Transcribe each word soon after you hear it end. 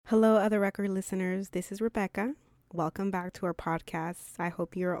Hello, Other Record listeners. This is Rebecca. Welcome back to our podcast. I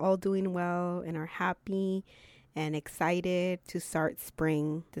hope you're all doing well and are happy and excited to start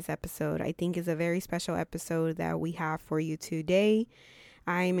spring. This episode, I think, is a very special episode that we have for you today.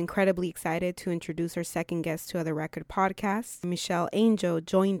 I'm incredibly excited to introduce our second guest to Other Record podcast. Michelle Angel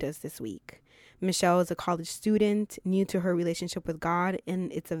joined us this week. Michelle is a college student, new to her relationship with God,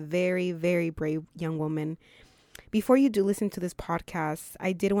 and it's a very, very brave young woman. Before you do listen to this podcast,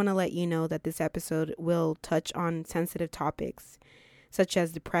 I did want to let you know that this episode will touch on sensitive topics such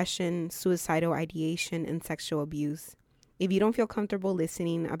as depression, suicidal ideation, and sexual abuse. If you don't feel comfortable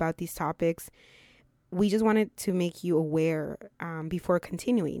listening about these topics, we just wanted to make you aware before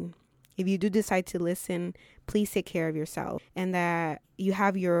continuing. If you do decide to listen, please take care of yourself and that you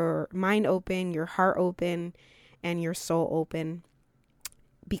have your mind open, your heart open, and your soul open,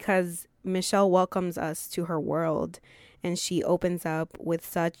 because Michelle welcomes us to her world and she opens up with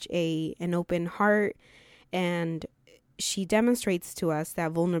such an open heart, and she demonstrates to us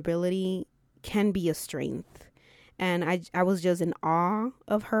that vulnerability can be a strength. And I was just in awe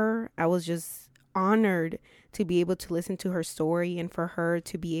of her. I was just honored to be able to listen to her story and for her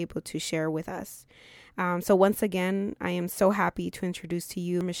to be able to share with us. So once again, I am so happy to introduce to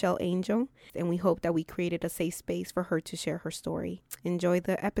you Michelle Angel, and we hope that we created a safe space for her to share her story. Enjoy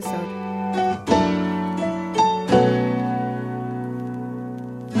the episode.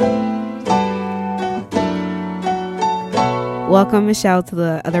 Welcome, Michelle, to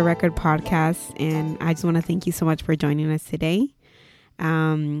the Other Record podcast, and I just want to thank you so much for joining us today.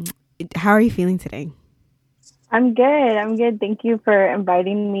 How are you feeling today? I'm good. Thank you for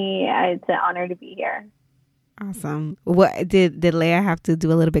inviting me. It's an honor to be here. Awesome. What did Leia have to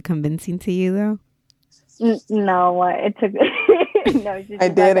do a little bit convincing to you though? No, it took. No, I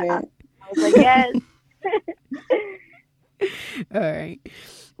didn't. I was like, yes. All right.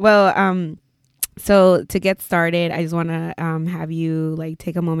 Well, so to get started, I just want to have you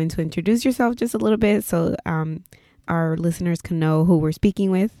take a moment to introduce yourself just a little bit, so our listeners can know who we're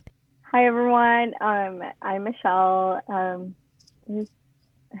speaking with. Hi everyone. I'm Michelle. There's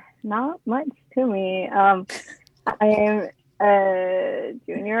not much to me. I am a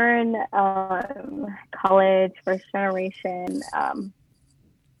junior in college, first generation.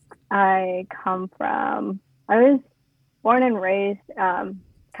 I was born and raised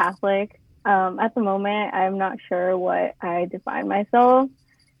Catholic. At the moment, I'm not sure what I define myself.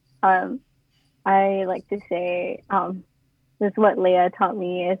 I like to say, this is what Leah taught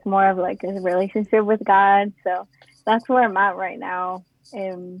me. It's more of like a relationship with God. So that's where I'm at right now.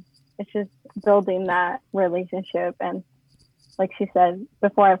 And it's just building that relationship. And like she said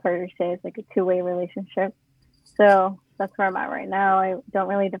before, I've heard her say it's like a two-way relationship. So that's where I'm at right now. I don't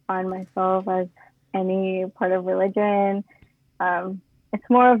really define myself as any part of religion. It's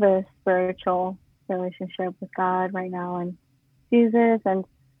more of a spiritual relationship with God right now and Jesus. And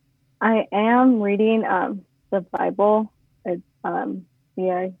I am reading the Bible.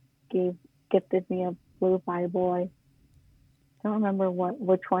 Leah gifted me a blue Bible. I don't remember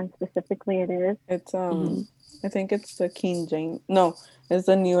which one specifically it is. It's I think it's the King James. No, it's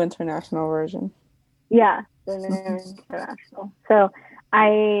the New International Version. Yeah, the New International. So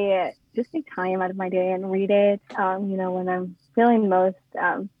I just take time out of my day and read it. When I'm feeling most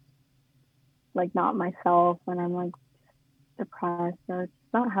not myself, when I'm like depressed or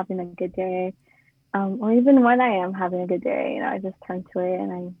just not having a good day. Or even when I am having a good day, I just turn to it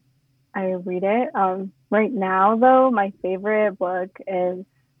and I read it. Right now, though, my favorite book is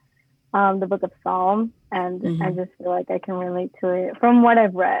the Book of Psalms, and I just feel like I can relate to it from what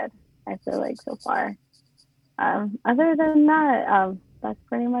I've read. I feel like so far. Other than that, that's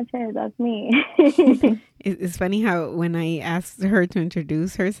pretty much it. That's me. It's funny how when I asked her to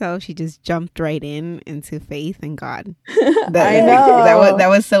introduce herself, she just jumped right into faith and God. I know. That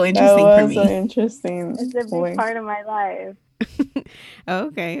was so interesting for me. So interesting. It's a big part of my life.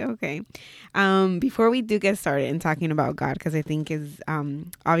 Okay. Before we do get started in talking about God, because I think is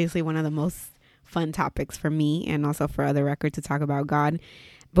obviously one of the most fun topics for me and also for Other Record to talk about God.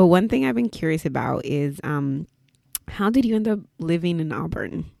 But one thing I've been curious about is how did you end up living in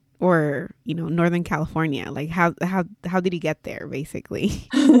Auburn or, Northern California? Like how did you get there, basically?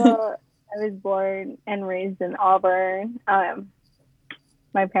 Well, I was born and raised in Auburn.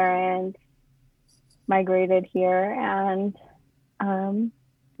 My parents migrated here, and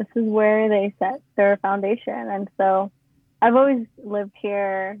this is where they set their foundation. And so I've always lived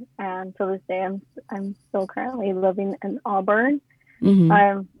here, and to this day, I'm still currently living in Auburn. Mm-hmm.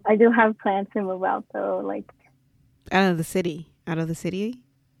 I do have plans to move out, though, out of the city.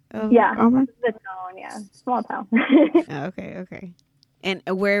 Yeah, Auburn? The town, yeah, small town. Okay. And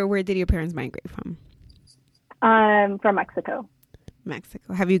where did your parents migrate from? From Mexico.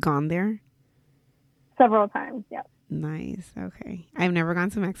 Mexico. Have you gone there? Several times, yeah. Nice. Okay. I've never gone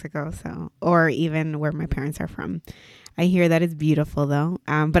to Mexico, so, or even where my parents are from. I hear that it's beautiful though.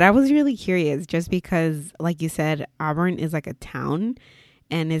 But I was really curious just because, like you said, Auburn is like a town,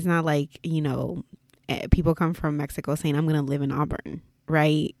 and it's not like, people come from Mexico saying, I'm going to live in Auburn,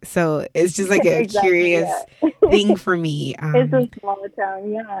 right? So it's just like a Exactly, curious yeah. thing for me. It's a small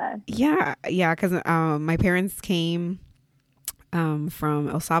town, yeah. Yeah, because my parents came from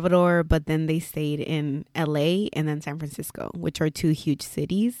El Salvador, but then they stayed in LA and then San Francisco, which are two huge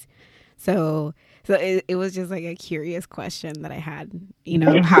cities. So it was just like a curious question that I had,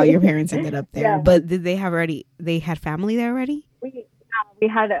 how your parents ended up there. Yeah. But did they had family there already? We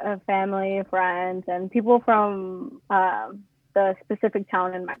had a family, friends, and people from the specific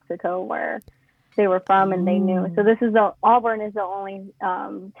town in Mexico where they were from, and they knew. So Auburn is the only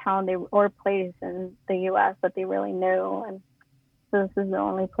town or place in the U.S. that they really knew, and so this is the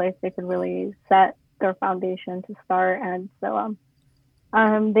only place they could really set their foundation to start. And so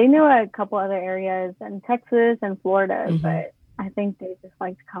they knew a couple other areas in Texas and Florida, but I think they just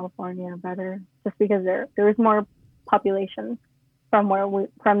liked California better, just because there was more population from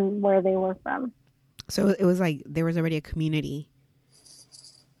where they were from. So it was like there was already a community.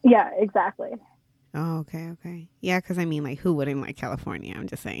 Yeah, exactly. Oh, okay. Yeah, because I mean, like, who wouldn't like California? I'm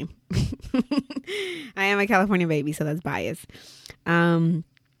just saying. I am a California baby, so that's biased. And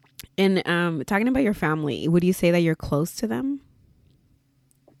talking about your family, would you say that you're close to them?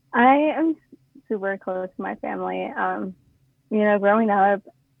 I am super close to my family. Growing up,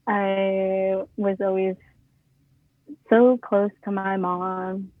 I was always so close to my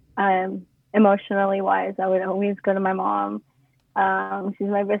mom. Emotionally wise, I would always go to my mom. She's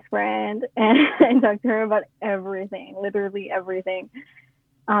my best friend, and I talk to her about everything, literally everything.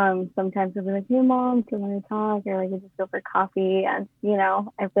 Sometimes I'll be like, "Hey, Mom, do you want to talk?" Or like, just go for coffee. And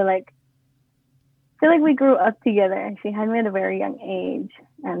I feel like we grew up together. She had me at a very young age,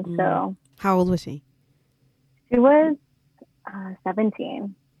 and so. How old was she? She was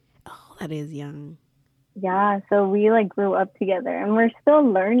 17. Oh, that is young. Yeah, so we grew up together, and we're still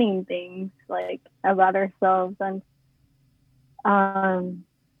learning things about ourselves. And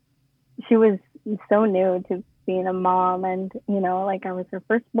she was so new to being a mom, and I was her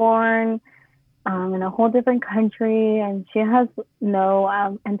firstborn in a whole different country, and she has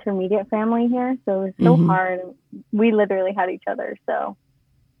no intermediate family here, so it was so hard. We literally had each other, so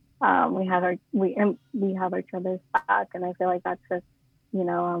we have each other's back, and I feel like that's just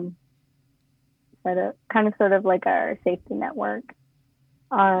sort of like our safety network.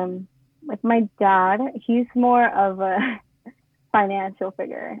 With my dad, he's more of a financial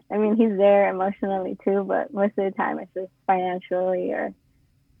figure. I mean, he's there emotionally too, but most of the time it's just financially, or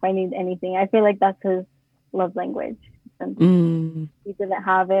if I need anything. I feel like that's his love language, since he didn't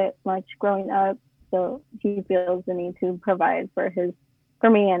have it much growing up, so he feels the need to provide for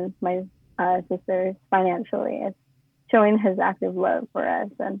me and my sisters financially. It's showing his active love for us,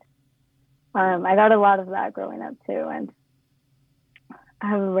 and I got a lot of that growing up too, and I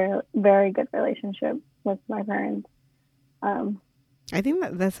have a very good relationship with my parents. I think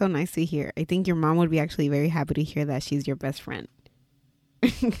that's so nice to hear. I think your mom would be actually very happy to hear that she's your best friend,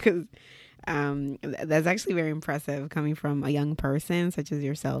 because that's actually very impressive coming from a young person such as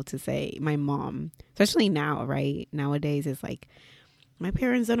yourself to say, my mom, especially now, right? Nowadays, it's like, my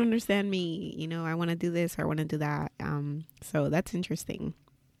parents don't understand me. I want to do this or I want to do that. So that's interesting.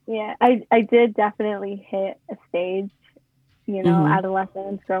 Yeah, I did definitely hit a stage,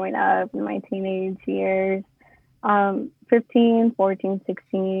 adolescence, growing up in my teenage years, 15, 14,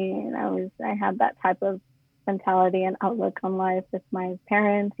 16. I had that type of mentality and outlook on life with my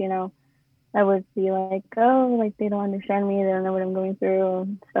parents. I would be like, oh, like they don't understand me, they don't know what I'm going through,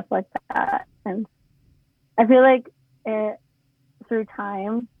 and stuff like that. And I feel like through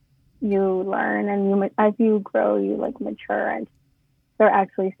time, you learn, and as you grow, you mature, and they're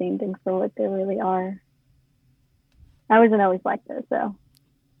actually seeing things for what they really are. I wasn't always like this, so.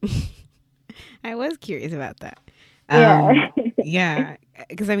 I was curious about that. Yeah. Yeah,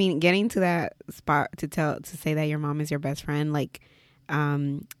 because I mean, getting to that spot to say that your mom is your best friend,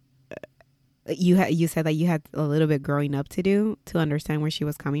 you said that you had a little bit growing up to do to understand where she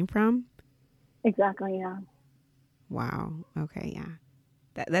was coming from. Exactly. Yeah. Wow. Okay.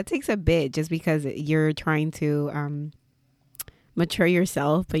 Yeah. That takes a bit, just because you're trying to mature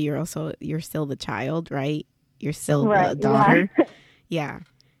yourself, but you're still the child, right? You're still the daughter. Yeah.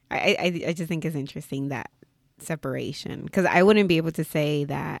 I just think it's interesting, that separation, because I wouldn't be able to say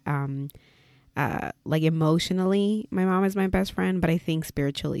that like emotionally, my mom is my best friend, but I think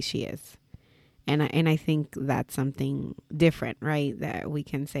spiritually she is. And I think that's something different, right? That we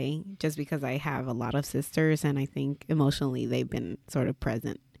can say just because I have a lot of sisters and I think emotionally they've been sort of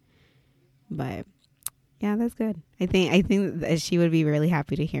present. But yeah, that's good. I think that she would be really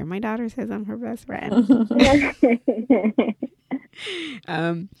happy to hear my daughter says I'm her best friend.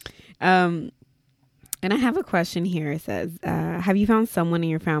 um, um, and I have a question here. It says, have you found someone in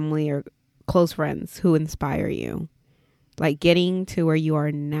your family or close friends who inspire you? Like getting to where you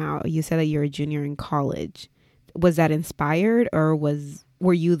are now, you said that you're a junior in college. Was that inspired, or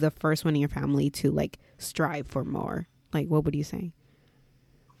were you the first one in your family to like strive for more? Like, what would you say?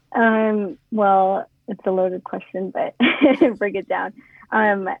 Well, it's a loaded question, but break it down.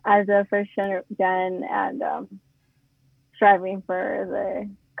 As a first gen and striving for the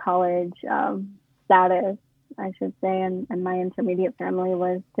college status, I should say, and my intermediate family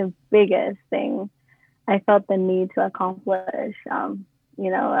was the biggest thing I felt the need to accomplish.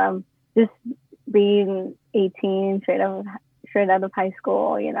 Just being 18, straight out of high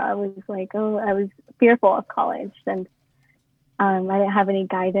school, I was like, I was fearful of college, and I didn't have any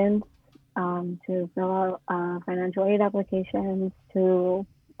guidance to fill out financial aid applications, to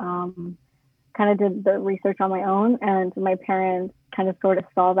kind of did the research on my own, and my parents kind of sort of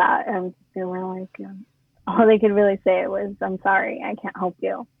saw that, and they were like, all they could really say was, I'm sorry, I can't help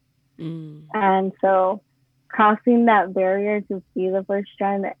you. And so crossing that barrier to be the first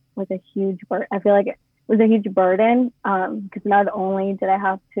gen was a huge burden. I feel like it was a huge burden because not only did I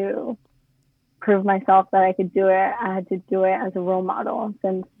have to prove myself that I could do it, I had to do it as a role model,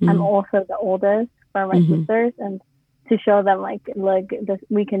 since I'm also the oldest for my sisters, and to show them like, look,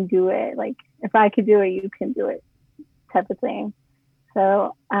 we can do it. Like, if I could do it, you can do it, type of thing.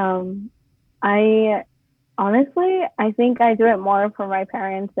 So I honestly, I think I do it more for my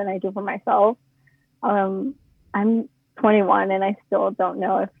parents than I do for myself. I'm 21 and I still don't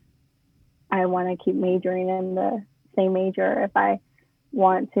know if I want to keep majoring in the same major, if I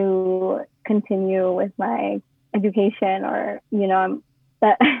want to continue with my education, or, I'm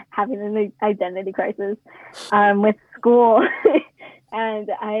having an identity crisis with school. And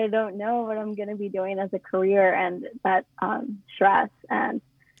I don't know what I'm going to be doing as a career, and that stress and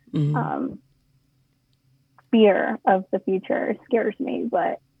fear of the future scares me.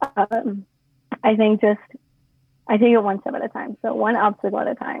 But I think I take it one step at a time. So one obstacle at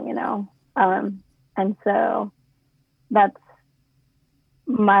a time, and so that's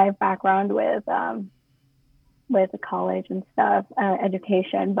my background with college and stuff,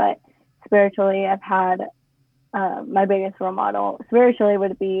 education. But spiritually, I've had my biggest role model spiritually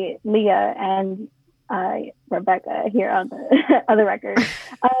would be Leah and Rebecca here on the other record.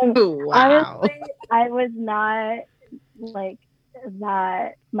 Wow. Honestly, I was not like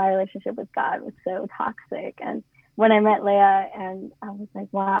that. My relationship with God was so toxic, and when I met Leah, and I was like,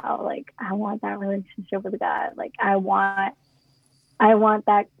 wow, like I want that relationship with God. Like I want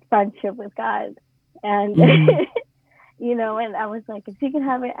that friendship with God, and and I was like, if she can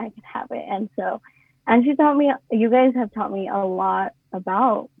have it, I can have it. And so, and she taught me. You guys have taught me a lot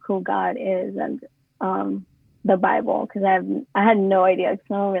about who God is and the Bible, because I had no idea.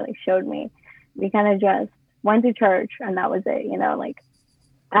 No one really showed me. We kind of just went to church, and that was it.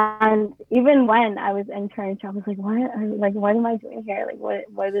 And even when I was in church, I was like, what am I doing here? Like,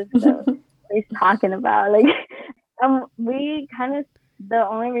 what is the place talking about? Like, we kind of, the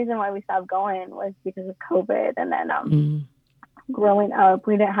only reason why we stopped going was because of COVID. And then growing up,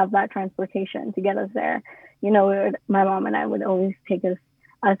 we didn't have that transportation to get us there. My mom and I would always take us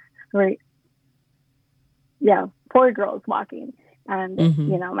four girls walking. And,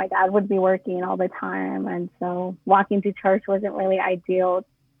 my dad would be working all the time. And so walking to church wasn't really ideal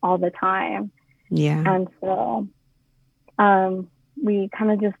all the time. Yeah. And so we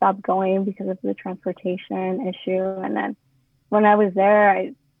kind of just stopped going because of the transportation issue. And then when I was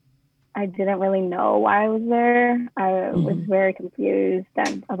there, I didn't really know why I was there. I was very confused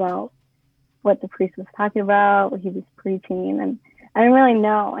about what the priest was talking about, what he was preaching, and I didn't really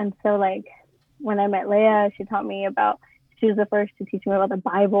know. And so like when I met Leah, she was the first to teach me about the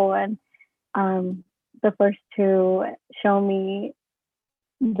Bible, and the first to show me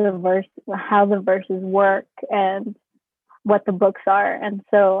how the verses work and what the books are. And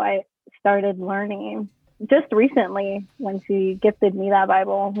so I started learning just recently when she gifted me that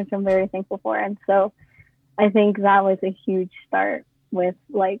Bible, which I'm very thankful for. And so I think that was a huge start with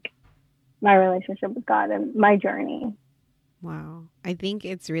like my relationship with God and my journey. Wow. I think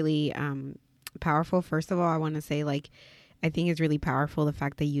it's really powerful. First of all, I want to say like I think it's really powerful the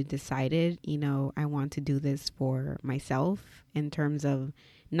fact that you decided, you know, I want to do this for myself in terms of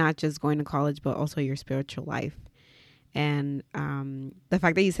not just going to college, but also your spiritual life. And the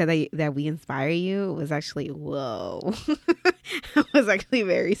fact that you said that we inspire you was actually, whoa. I was actually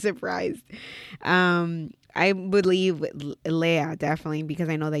very surprised. I believe Leah, definitely, because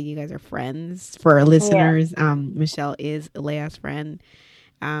I know that you guys are friends. For our listeners, Michelle is Leah's friend.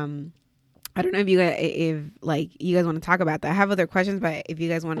 I don't know if you guys want to talk about that. I have other questions, but if you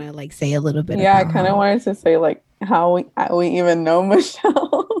guys want to like say a little bit. Yeah, I kind of wanted to say like how we even know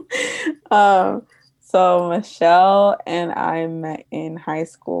Michelle. So Michelle and I met in high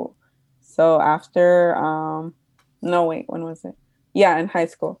school. So after no wait, when was it? Yeah, in high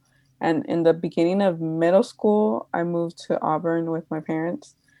school. And in the beginning of middle school, I moved to Auburn with my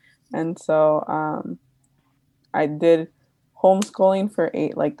parents. And so I did homeschooling for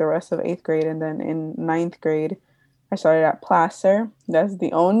the rest of 8th grade, and then in 9th grade I started at Placer. That's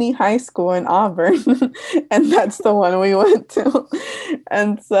the only high school in Auburn, and that's the one we went to.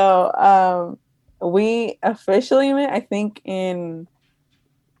 And so we officially met, I think, in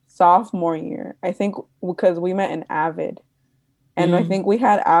sophomore year. I think because we met in Avid, and I think we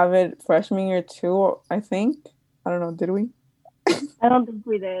had Avid freshman year too. I think, I don't know, did we? I don't think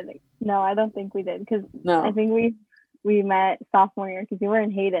we did. No, I don't think we did, because No. I think we met sophomore year because you were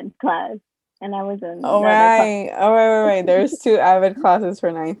in Hayden's class and I was in. Oh right. There's 2 Avid classes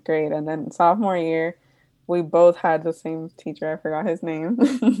for 9th grade, and then sophomore year, we both had the same teacher. I forgot his name,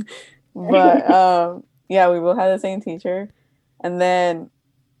 but yeah, we both had the same teacher, and then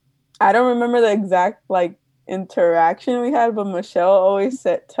I don't remember the exact like interaction we had, but Michelle always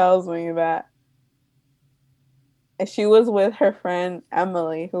tells me that she was with her friend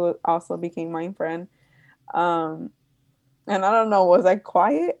Emily, who also became my friend. And I don't know, was I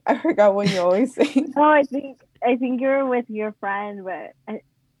quiet? I forgot what you always say. Oh, I think you were with your friend, but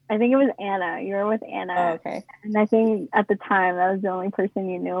I think it was Anna. You were with Anna. Oh, okay. And I think at the time that was the only person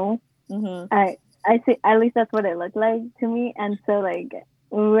you knew. Mm-hmm. I see, at least that's what it looked like to me. And so like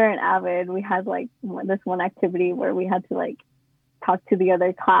when we were in Avid, we had like this one activity where we had to like talk to the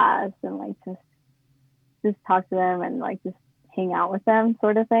other class and like just talk to them and like just hang out with them,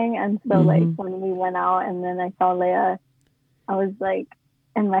 sort of thing. And so like when we went out and then I saw Leah, I was like,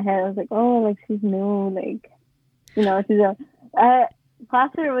 in my head, I was like, oh, like she's new, like, you know, she's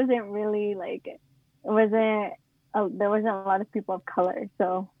Placer wasn't really like, there wasn't a lot of people of color.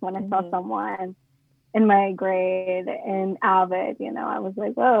 So when I saw someone in my grade in Avid, you know, I was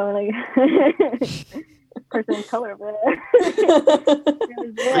like, whoa, like person of color over there.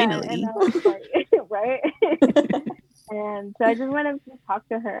 Finally. And I was like, right? And so I just went and talked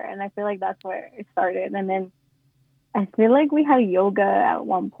to her, and I feel like that's where it started. And then I feel like we had yoga at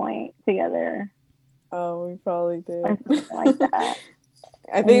one point together. Oh, we probably did. Or something like that.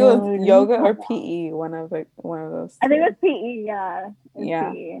 I think it was yoga or PE, one of those. I think it was PE, yeah.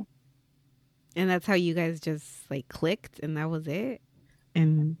 Yeah. PE. And that's how you guys just like clicked, and that was it.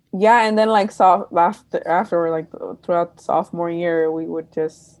 And yeah, and then like after like throughout sophomore year, we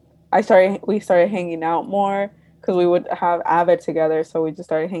started hanging out more because we would have Avid together, so we just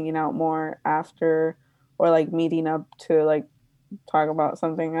started hanging out more after, or like meeting up to like talk about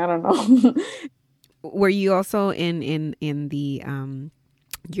something. I don't know. Were you also in the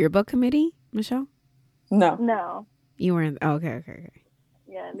yearbook committee, Michelle? No. You were in. Oh, okay.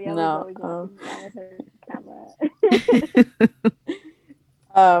 Yeah, Leah was always with her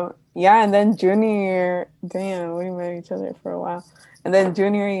camera. Yeah, and then junior year, damn, we met each other for a while. And then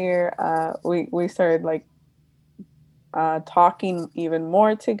junior year, we started like talking even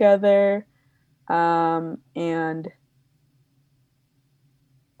more together. And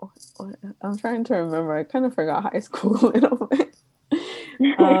I'm trying to remember. I kind of forgot high school a little bit.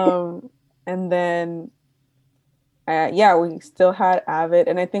 And then we still had Avid,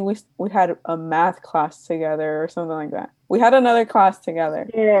 and I think we had a math class together or something like that. We had another class together.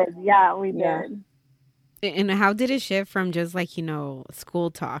 Yeah, we did. Yeah. And how did it shift from just like, you know,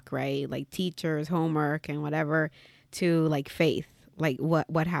 school talk, right? Like teachers, homework and whatever, to like faith? Like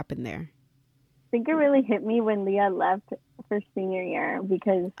what happened there? I think it really hit me when Leah left for senior year,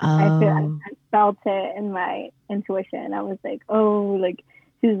 because I felt it in my intuition. I was like, oh, like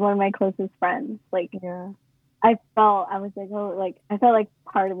she's one of my closest friends. Like, yeah. I felt like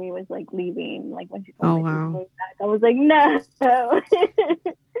part of me was like leaving, like when she told me she was going back. I was like, no.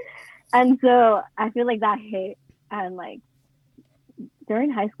 And so I feel like that hit. And like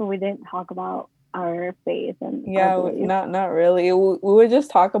during high school, we didn't talk about our faith and not really. We would just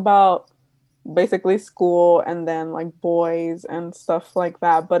talk about basically school and then like boys and stuff like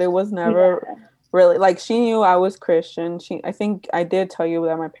that. But it was never really, like, she knew I was Christian. I think I did tell you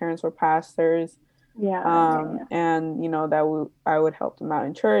that my parents were pastors. Yeah. And that I would help them out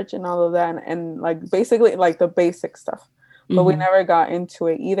in church and all of that, and like basically like the basic stuff, but we never got into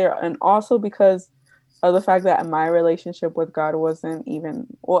it either. And also because of the fact that my relationship with God wasn't even,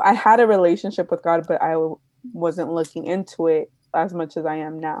 well, I had a relationship with God, but I wasn't looking into it as much as I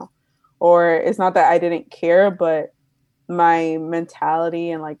am now. Or it's not that I didn't care, but my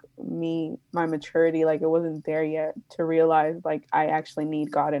mentality and like my maturity, like it wasn't there yet to realize like I actually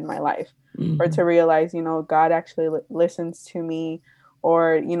need God in my life, or to realize, God actually listens to me,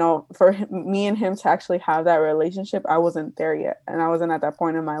 or, for me and him to actually have that relationship. I wasn't there yet, and I wasn't at that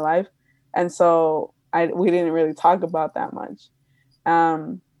point in my life. And so we didn't really talk about that much.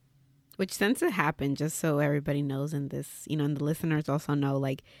 Which tends to happen, just so everybody knows in this, and the listeners also know,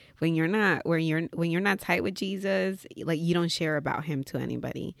 like when you're not tight with Jesus, like you don't share about him to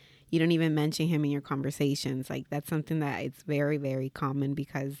anybody. You don't even mention him in your conversations. Like that's something that it's very, very common,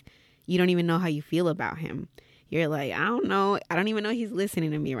 because you don't even know how you feel about him. You're like, I don't know. I don't even know he's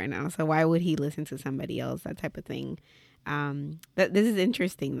listening to me right now. So why would he listen to somebody else? That type of thing. This is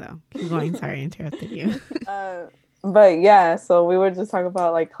interesting though. Keep going. Sorry, I interrupted you. But yeah, so we would just talk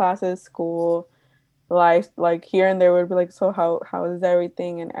about like classes, school, life, like here and there would be like, so how is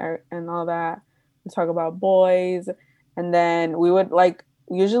everything, and all that. We talk about boys, and then we would like,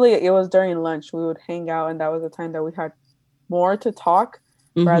 usually it was during lunch, we would hang out, and that was the time that we had more to talk,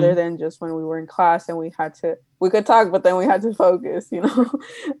 rather than just when we were in class and we could talk, but then we had to focus.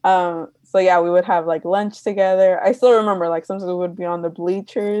 So yeah, we would have like lunch together. I still remember like sometimes we would be on the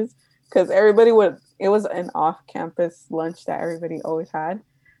bleachers, because it was an off-campus lunch that everybody always had.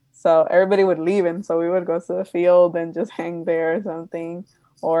 So everybody would leave, and so we would go to the field and just hang there or something.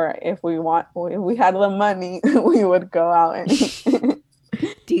 Or if we had the money, we would go out and eat.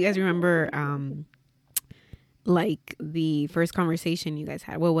 Do you guys remember like the first conversation you guys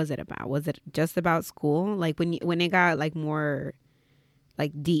had? What was it about? Was it just about school? Like when it got like more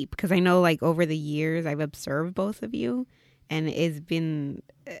like deep? Because I know like over the years I've observed both of you, and it's been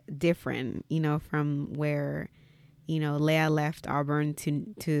different, from where, Leah left Auburn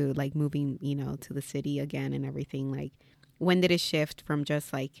to like moving, to the city again and everything. Like, when did it shift from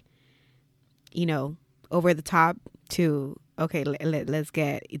just like, over the top to, okay, let's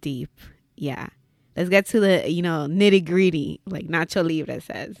get deep. Yeah. Let's get to the, nitty gritty, like Nacho Libre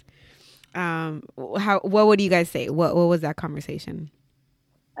says. What would you guys say? What was that conversation?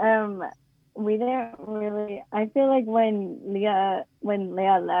 We didn't really. I feel like when Leah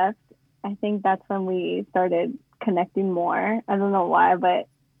left, I think that's when we started connecting more. I don't know why, but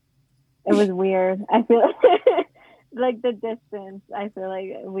it was weird. I feel like the distance. I feel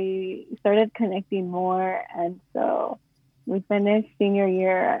like we started connecting more, and so we finished senior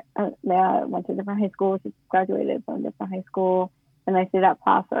year. Leah went to a different high school. She graduated from a different high school, and I stayed at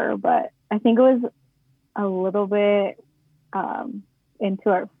Placer. But I think it was a little bit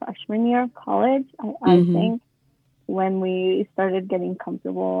into our freshman year of college, I think, when we started getting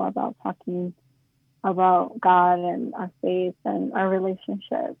comfortable about talking about God and our faith and our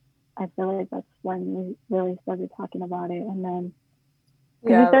relationship. I feel like that's when we really started talking about it. And then we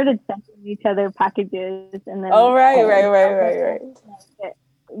started sending each other packages, and then right.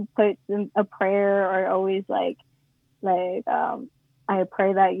 Put in a prayer, or always like I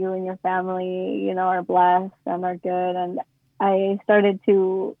pray that you and your family, are blessed and are good. And I started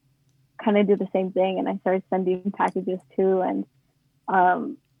to kind of do the same thing, and I started sending packages too. And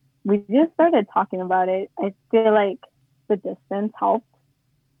we just started talking about it. I feel like the distance helped,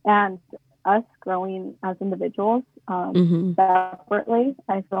 and us growing as individuals separately,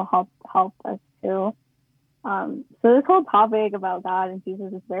 I feel helped us too. So this whole topic about God and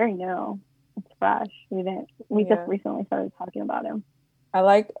Jesus is very new. It's fresh. We just recently started talking about him. I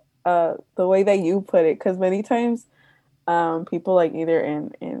like the way that you put it, because many times people, like either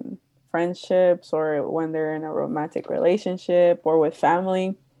in friendships, or when they're in a romantic relationship, or with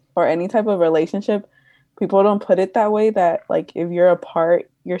family, or any type of relationship, people don't put it that way, that like if you're apart,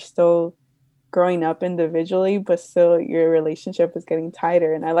 you're still growing up individually, but still your relationship is getting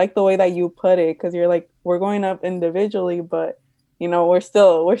tighter. And I like the way that you put it, because you're like, we're growing up individually, but we're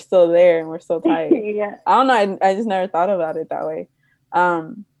still there, and we're still tight. Yeah. I don't know, I just never thought about it that way.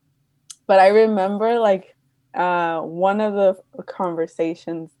 But I remember like one of the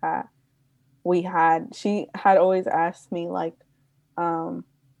conversations that we had, she had always asked me like,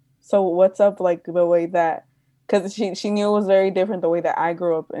 so what's up, like the way that, because she knew it was very different the way that I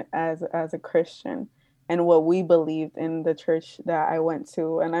grew up as a Christian, and what we believed in the church that I went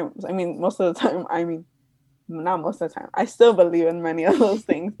to. And I mean, most of the time, not most of the time, I still believe in many of those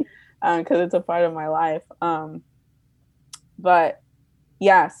things. because it's a part of my life. But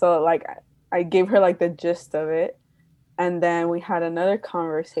yeah, so like I gave her like the gist of it, and then we had another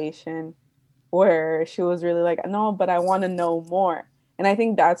conversation where she was really like, no, but I want to know more. And I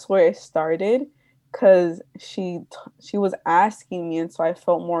think that's where it started, because she was asking me, and so I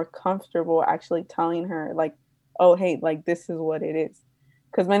felt more comfortable actually telling her like, oh hey, like this is what it is.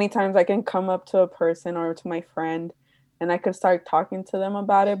 Because many times I can come up to a person or to my friend and I could start talking to them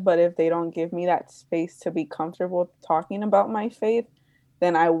about it, but if they don't give me that space to be comfortable talking about my faith,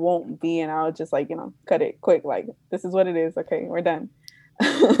 then I won't be, and I'll just like, cut it quick, like this is what it is, okay, we're done.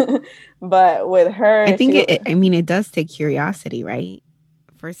 But with I her, think I mean, it does take curiosity, right?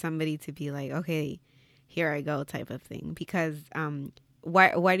 For somebody to be like, okay, here I go, type of thing. Because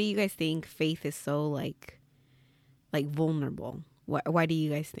why do you guys think faith is so like vulnerable? Why do you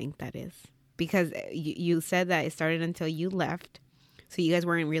guys think that is? Because you said that it started until you left. So you guys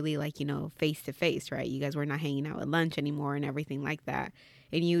weren't really like, face to face, right? You guys were not hanging out at lunch anymore and everything like that.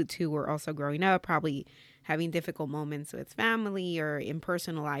 And you two were also growing up, probably having difficult moments with family or in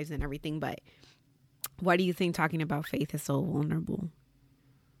personal lives and everything. But why do you think talking about faith is so vulnerable?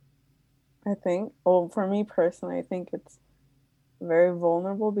 I think, well, for me personally, I think it's very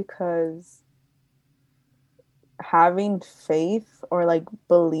vulnerable because having faith or like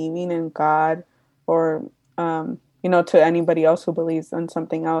believing in God, or to anybody else who believes in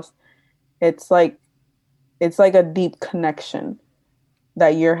something else, it's like a deep connection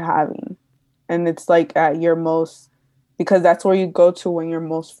that you're having, and it's like at your most, because that's where you go to when you're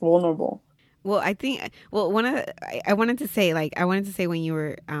most vulnerable. Well, I think, I wanted to say, when you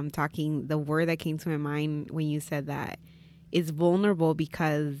were talking, the word that came to my mind when you said that is vulnerable,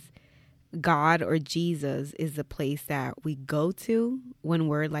 because God or Jesus is the place that we go to when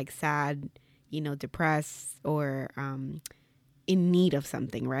we're like sad, depressed, or in need of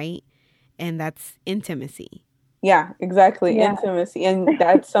something, right? And that's intimacy. Yeah, exactly. Yeah. Intimacy. And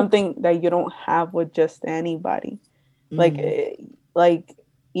that's something that you don't have with just anybody. Like, like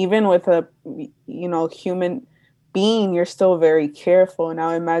even with a, human being, you're still very careful. Now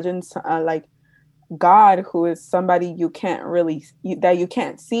imagine like God, who is somebody you can't really, that you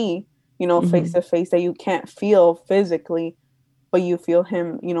can't see, face to face, that you can't feel physically, but you feel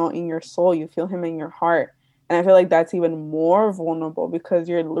him, in your soul, you feel him in your heart. And I feel like that's even more vulnerable, because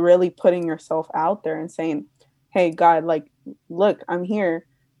you're really putting yourself out there and saying, hey, God, like, look, I'm here.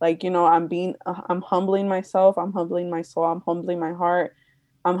 Like, I'm humbling myself. I'm humbling my soul. I'm humbling my heart.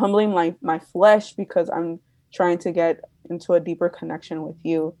 I'm humbling my flesh, because I'm trying to get into a deeper connection with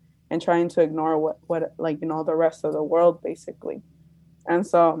you, and trying to ignore what like, the rest of the world, basically. And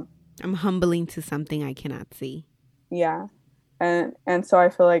so I'm humbling to something I cannot see. yeah. And so I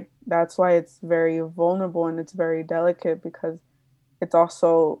feel like that's why it's very vulnerable and it's very delicate, because it's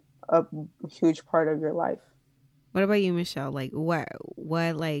also a huge part of your life. What about you, Michelle? Like what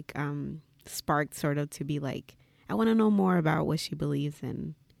like sparked sort of to be like, I want to know more about what she believes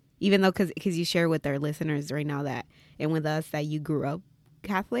in, even though because you share with our listeners right now that, and with us, that you grew up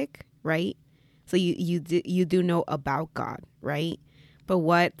Catholic, right? So you do know about God, right? But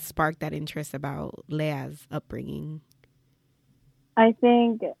what sparked that interest about Leah's upbringing? I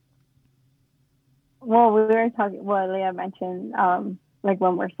think, well, we were talking, well, Leah mentioned, like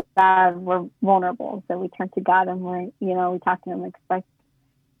when we're sad, we're vulnerable. So we turn to God and we talk to him, we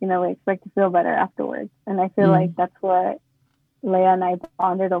expect to feel better afterwards. And I feel like that's what Leah and I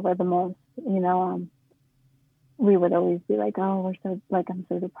bonded over the most. We would always be like, oh, we're so, like, I'm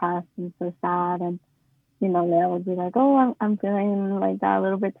so depressed and so sad. And, Leah would be like, oh, I'm feeling like that a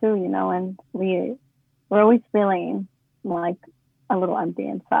little bit too, and we're always feeling like a little empty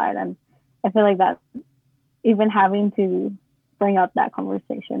inside. And I feel like that even having to bring up that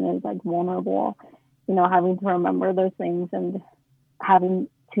conversation is like vulnerable, having to remember those things and having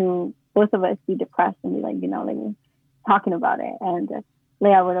to both of us be depressed and be like, like talking about it. And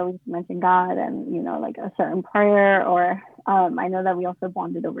Leah would always mention God and, like a certain prayer, or I know that we also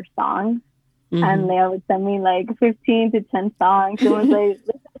bonded over songs. And Leah would send me like 15 to 10 songs. It was like,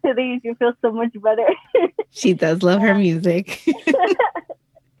 listen to these, you feel so much better. She does love her music.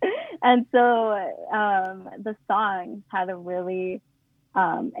 And so the songs had a really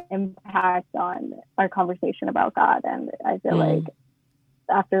impact on our conversation about God. And I feel like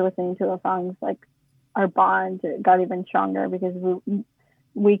after listening to the songs, like our bond got even stronger, because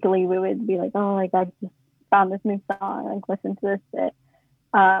weekly we would be like, oh, like I just found this new song, like listen to this.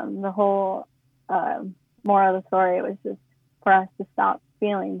 The whole moral of the story was just for us to stop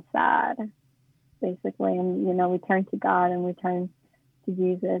feeling sad, basically. And, we turn to God and we turn to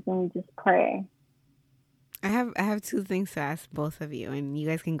Jesus and we just pray. I have two things to ask both of you, and you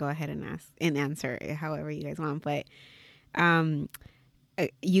guys can go ahead and ask and answer it however you guys want. But um,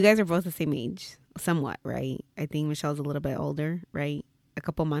 you guys are both the same age, somewhat, right? I think Michelle's a little bit older, right? A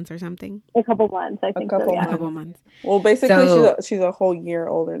couple months or something. A couple months, I A think so. couple Yeah. A couple months. Well, basically, So, she's a whole year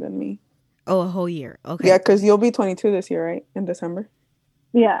older than me. oh, a whole year. Okay. Yeah, because you'll be 22 this year, right? In December.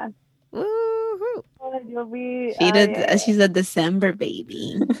 Yeah. Woo-hoo. You'll be. She's a December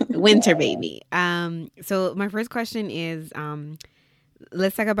baby, winter baby. So my first question is,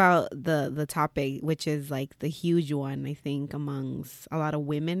 let's talk about the topic, which is like the huge one, I think, amongst a lot of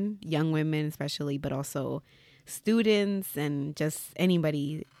women, young women especially, but also students and just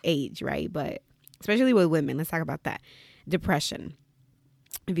anybody age, right? But especially with women, let's talk about that. Depression.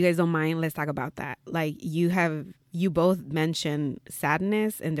 If you guys don't mind, let's talk about that. Like you both mentioned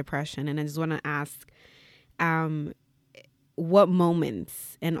sadness and depression, and I just want to ask, what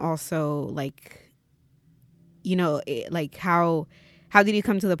moments, and also like, like how did you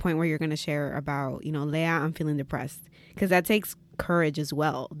come to the point where you're going to share about, Leah, I'm feeling depressed? Because that takes courage as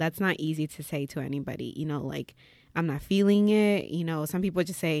well. That's not easy to say to anybody, like, I'm not feeling it. Some people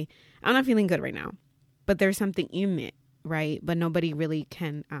just say, I'm not feeling good right now, but there's something in it, right? But nobody really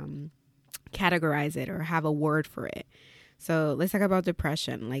can categorize it or have a word for it. So let's talk about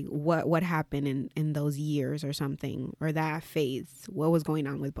depression. Like what happened in those years or something, or that phase. What was going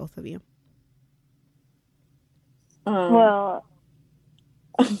on with both of you? Well,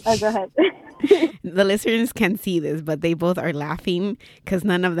 go ahead. The listeners can see this, but they both are laughing because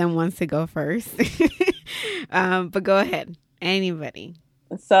none of them wants to go first. But go ahead. Anybody.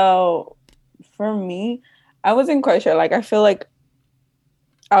 So for me, I wasn't quite sure. Like, I feel like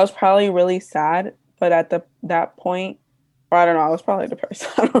I was probably really sad, but at that point, or I don't know, I was probably depressed.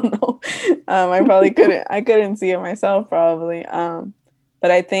 I don't know. I probably couldn't see it myself probably.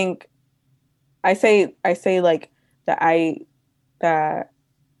 But I think I say like that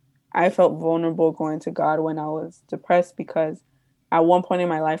I felt vulnerable going to God when I was depressed, because at one point in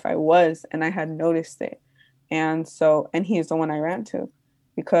my life I was, and I had noticed it. And he's the one I ran to,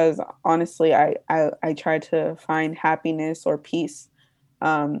 because honestly, I tried to find happiness or peace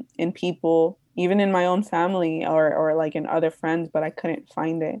in people, even in my own family or like in other friends, but I couldn't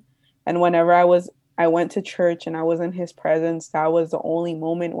find it. And whenever I went to church and I was in his presence, that was the only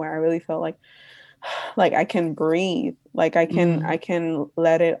moment where I really felt like I can breathe, like I can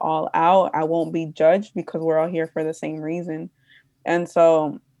let it all out. I won't be judged because we're all here for the same reason. And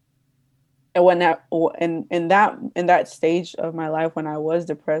so, and when that in that stage of my life when I was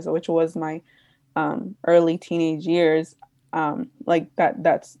depressed, which was my early teenage years, like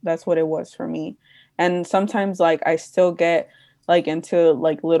that's what it was for me. And sometimes like I still get like into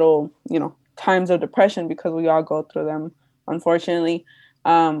like little, times of depression, because we all go through them, unfortunately.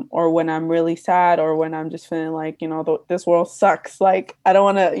 Or when I'm really sad, or when I'm just feeling like, this world sucks. Like, I don't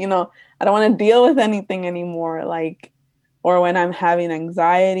want to deal with anything anymore. Like, or when I'm having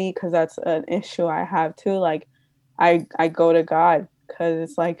anxiety, because that's an issue I have too. Like, I go to God, because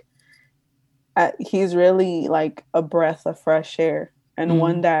it's like, he's really like a breath of fresh air, and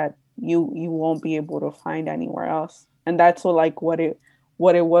one that you won't be able to find anywhere else. And that's what it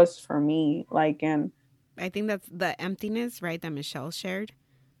was for me. Like, and I think that's the emptiness, right, that Michelle shared.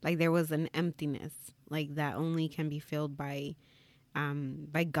 Like, there was an emptiness, like, that only can be filled by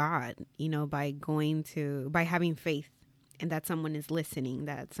God, by having faith, and that someone is listening,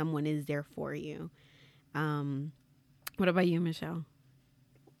 that someone is there for you. What about you, Michelle?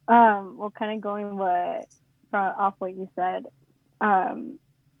 Well, kind of going off what you said, I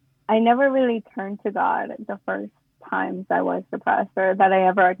never really turned to God the first times I was depressed, or that I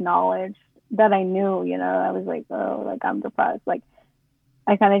ever acknowledged that I knew, I was like, oh, like I'm depressed. Like,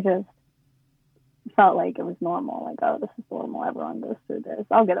 I kind of just felt like it was normal. Like, oh, this is normal. Everyone goes through this.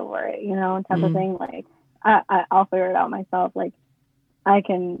 I'll get over it, type of thing. Like, I'll figure it out myself. Like, I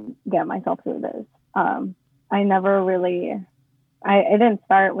can get myself through this. I never really, I didn't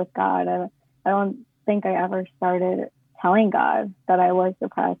start with God. I don't think I ever started telling God that I was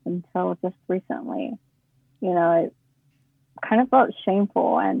depressed until just recently. It kind of felt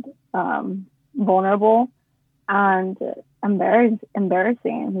shameful and vulnerable and embarrassing.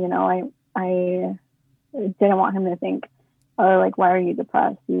 I didn't want him to think, oh, like, why are you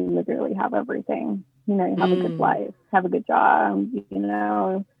depressed? You literally have everything. You have a good life, have a good job,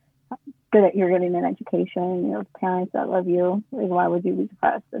 good at you're getting an education, you have parents that love you. Like, why would you be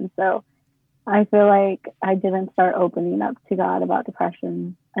depressed? And so I feel like I didn't start opening up to God about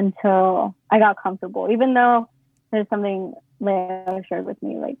depression until I got comfortable, even though there's something Leah shared with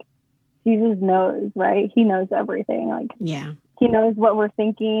me, like, Jesus knows, right? He knows everything. Like, yeah, he knows what we're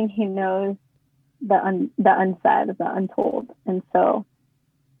thinking. He knows the unsaid, the untold. And so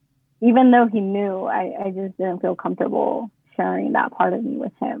even though he knew, I just didn't feel comfortable sharing that part of me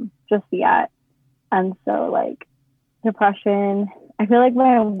with him just yet. And so like depression, I feel like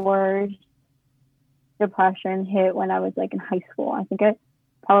my worst depression hit when I was like in high school. I think it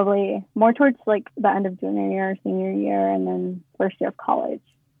probably more towards like the end of junior year, senior year, and then first year of college.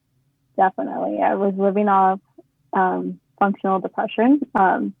 Definitely. I was living off functional depression.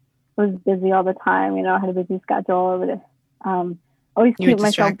 I was busy all the time, I had a busy schedule. I would always You're keep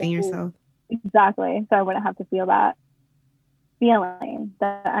myself distracting busy. yourself. Exactly. So I wouldn't have to feel that feeling,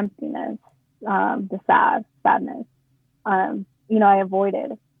 the emptiness, the sadness. I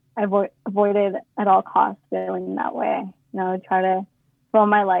avoided at all costs feeling that way. Try to fill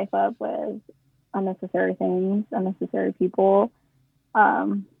my life up with unnecessary things, unnecessary people,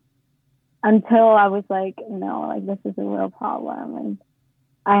 until I was like, this is a real problem, and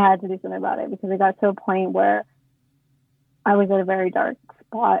I had to do something about it, because it got to a point where I was at a very dark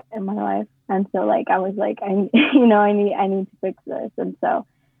spot in my life, and so like I was like, I need to fix this, and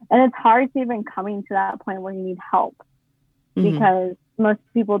it's hard to even coming to that point where you need help, because most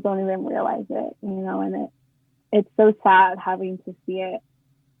people don't even realize it, and it's so sad having to see it,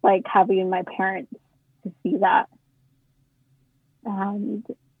 like having my parents to see that. And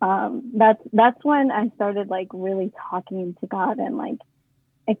that's when I started like really talking to God and like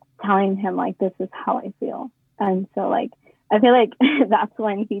telling him like, this is how I feel. And so like I feel like that's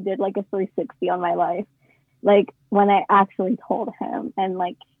when he did like a 360 on my life, like when I actually told him, and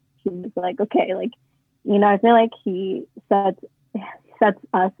like he was like, okay, like I feel like he sets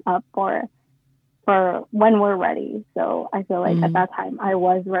us up for when we're ready. So I feel like at that time I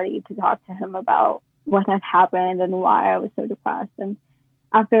was ready to talk to him about what had happened and why I was so depressed. And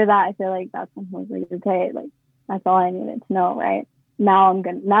after that, I feel like that's when he was like, okay, like that's all I needed to know, right? Now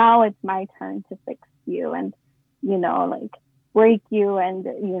it's my turn to fix you and, like break you, and,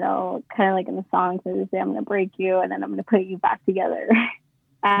 kind of like in the songs they say, I'm going to break you and then I'm going to put you back together.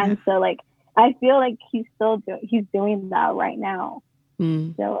 And so like, I feel like he's doing that right now.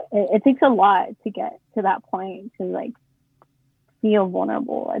 So it takes a lot to get to that point, to like feel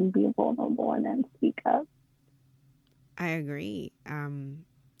vulnerable and be vulnerable and then speak up. I agree. And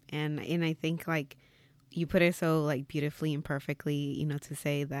I think like you put it so like beautifully and perfectly, to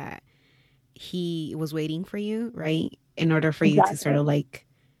say that he was waiting for you, right? In order for you to sort of like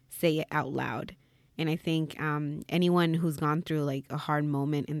say it out loud. And I think anyone who's gone through like a hard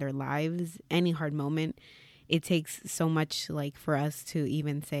moment in their lives, any hard moment, it takes so much like for us to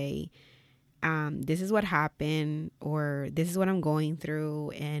even say, this is what happened, or this is what I'm going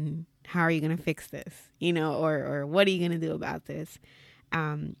through, and how are you going to fix this, or what are you going to do about this?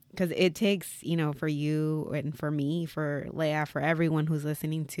 Because it takes, for you and for me, for Leah, for everyone who's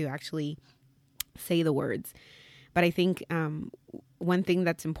listening, to actually say the words. But I think one thing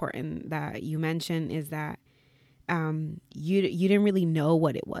that's important that you mentioned is that you didn't really know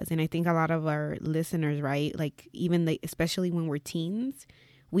what it was. And I think a lot of our listeners, right, like even especially when we're teens,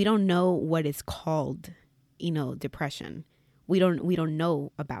 we don't know what is called, depression. We don't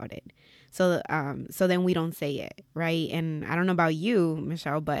know about it. So then we don't say it, right? And I don't know about you,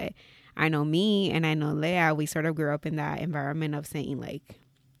 Michelle, but I know me and I know Leah, we sort of grew up in that environment of saying like,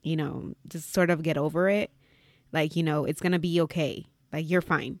 just sort of get over it. Like, it's going to be okay. Like, you're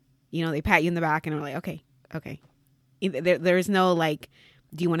fine. They pat you in the back and are like, okay. There's no like,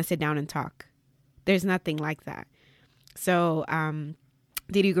 do you want to sit down and talk? There's nothing like that. So,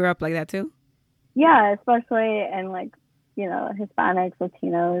 did you grow up like that too? Yeah, especially in like, Hispanics,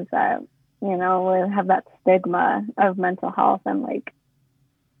 Latinos that, would have that stigma of mental health and like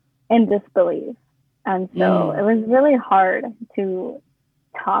in disbelief. And so it was really hard to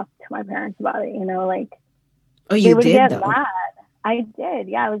talk to my parents about it, like, oh, you they would did get though. mad. I did.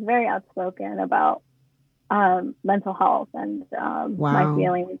 Yeah, I was very outspoken about mental health and my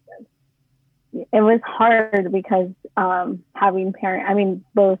feelings. It was hard because having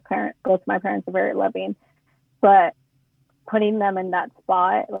both my parents are very loving, but putting them in that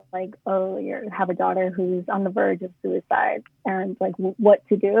spot, like, oh, you have a daughter who's on the verge of suicide, and like what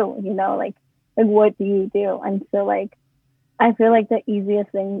to do, like what do you do? And so like I feel like the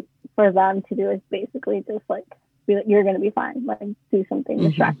easiest thing for them to do is basically just like be like, you're gonna be fine, like do something,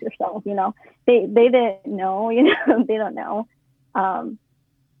 distract yourself, they didn't know, they don't know,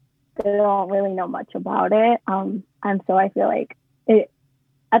 they don't really know much about it, and so I feel like it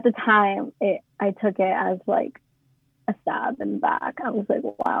at the time I took it as like a stab in the back. I was like,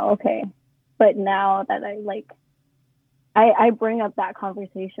 wow, okay. But now that I bring up that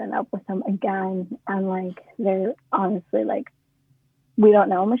conversation up with them again, and like they're honestly like, we don't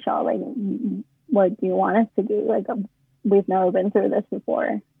know, Michelle, like what do you want us to do? Like, we've never been through this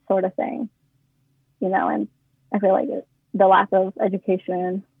before, sort of thing, you know. And I feel like the lack of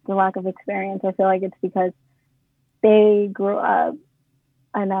education, the lack of experience, I feel like it's because they grew up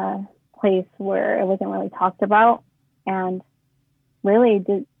in a place where it wasn't really talked about, and really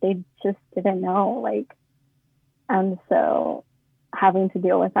they just didn't know, like. And so having to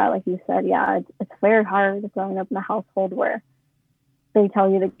deal with that, like you said, yeah, it's very hard growing up in a household where they tell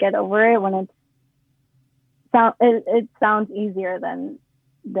you to get over it when it sounds easier than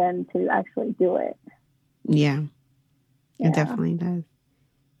to actually do it. Yeah, it definitely does.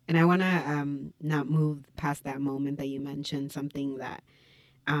 And I want to not move past that moment that you mentioned, something that,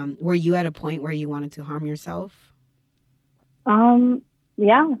 were you at a point where you wanted to harm yourself?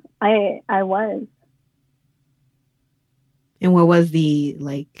 Yeah, I was. And what was the,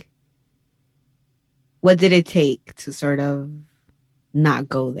 like, what did it take to sort of not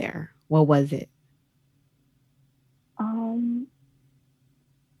go there? What was it?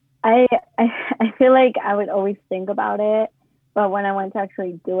 I feel like I would always think about it, but when I went to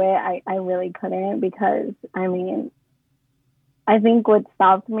actually do it, I really couldn't, because I mean, I think what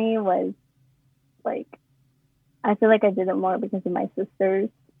stopped me was, like, I feel like I did it more because of my sisters.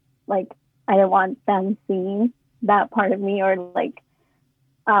 Like, I didn't want them seeing that part of me, or like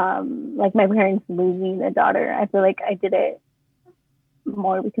my parents losing a daughter. I feel like I did it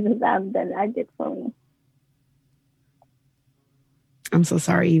more because of them than I did for me. I'm so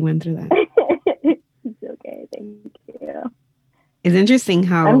sorry you went through that. It's okay. Thank you. It's interesting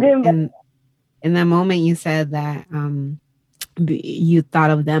how in that moment you said that you thought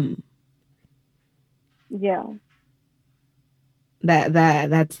of them. Yeah.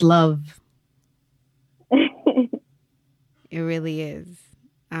 That's love. It really is.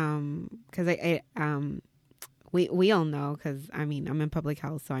 Because we all know, because I mean, I'm in public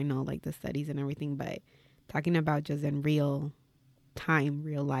health, so I know like the studies and everything, but talking about just in real time,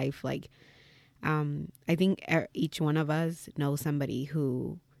 real life, like I think each one of us knows somebody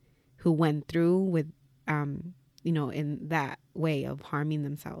who went through with in that way of harming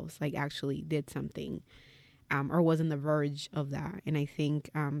themselves, like actually did something, or was on the verge of that. And I think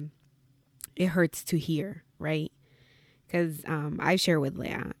it hurts to hear, right? Because I share with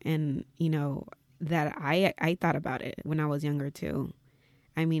Leah, and that I thought about it when I was younger too.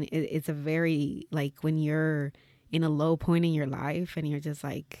 I mean, it's a very, like, when you're in a low point in your life and you're just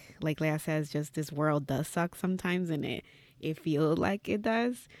like Leah says, just this world does suck sometimes, and it feels like it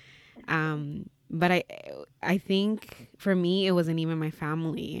does. But I think for me, it wasn't even my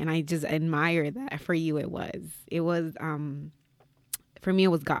family, and I just admire that for you. It was for me, it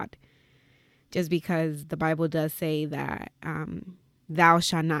was God, just because the Bible does say that thou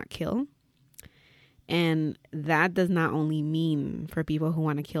shalt not kill. And that does not only mean for people who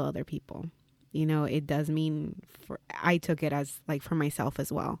want to kill other people. It does mean I took it as like for myself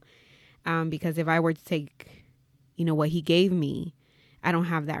as well. Because if I were to take, what he gave me, I don't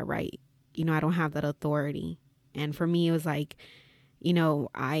have that right. I don't have that authority. And for me, it was like,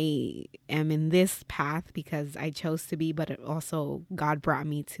 I am in this path because I chose to be, but also God brought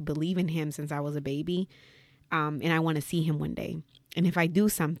me to believe in him since I was a baby. And I want to see him one day. And if I do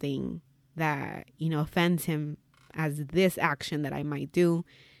something that, offends him as this action that I might do,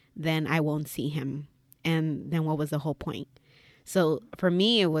 then I won't see him. And then what was the whole point? So for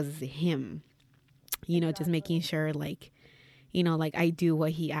me, it was him, just making sure like I do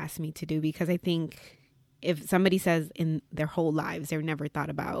what he asked me to do. Because I think if somebody says in their whole lives, they've never thought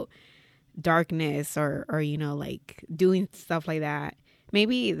about darkness or like doing stuff like that,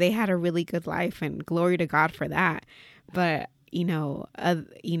 maybe they had a really good life, and glory to God for that. But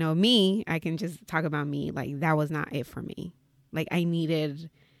me, I can just talk about me. Like, that was not it for me. Like, I needed,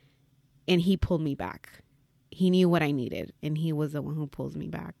 and he pulled me back. He knew what I needed, and he was the one who pulls me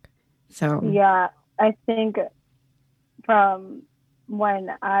back. So yeah, I think from when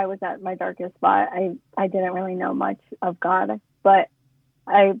I was at my darkest spot, I didn't really know much of God, but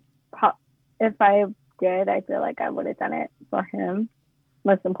if I did, I feel like I would have done it for him,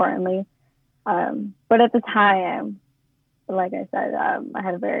 most importantly. But at the time, like I said, I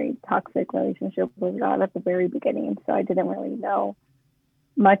had a very toxic relationship with God at the very beginning, so I didn't really know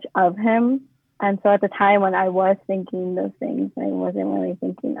much of him. And so at the time when I was thinking those things, I wasn't really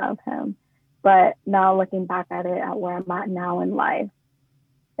thinking of him. But now looking back at it, at where I'm at now in life,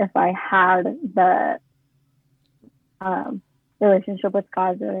 if I had the relationship with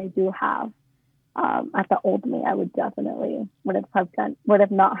God that I do have, at the old me, I would definitely would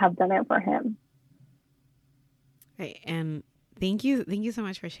have not have done it for him. And thank you so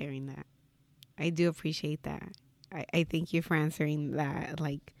much for sharing that. I do appreciate that. I thank you for answering that,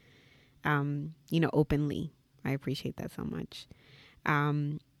 like, openly. I appreciate that so much.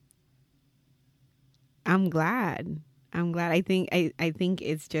 I'm glad. I think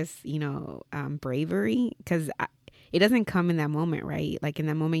it's just, bravery, because it doesn't come in that moment, right? Like in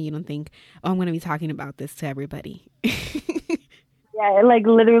that moment, you don't think, oh, I'm going to be talking about this to everybody. Yeah, I like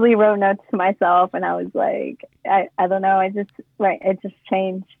literally wrote notes to myself, and I was like, I don't know. It just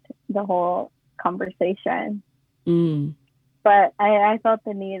changed the whole conversation. Mm. But I felt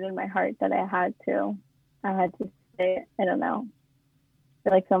the need in my heart that I had to say it. I don't know. I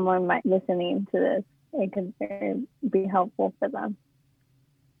feel like someone might listening to this, it could be helpful for them.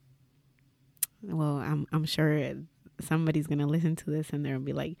 Well, I'm sure somebody's gonna listen to this and they'll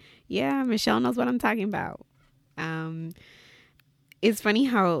be like, "Yeah, Michelle knows what I'm talking about." It's funny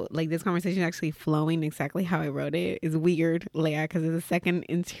how like this conversation is actually flowing exactly how I wrote it. It's weird, Leah, because it's the second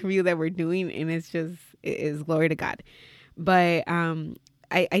interview that we're doing, and it is glory to God. But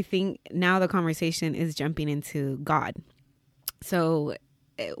I think now the conversation is jumping into God. So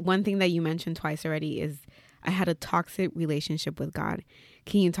one thing that you mentioned twice already is I had a toxic relationship with God.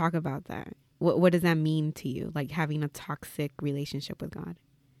 Can you talk about that? What does that mean to you, like having a toxic relationship with God?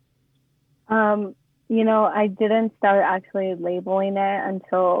 I didn't start actually labeling it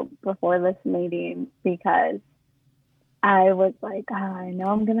until before this meeting, because I was like, I know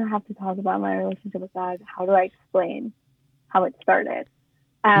I'm gonna have to talk about my relationship with God. How do I explain how it started?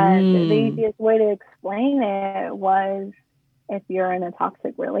 And the easiest way to explain it was, if you're in a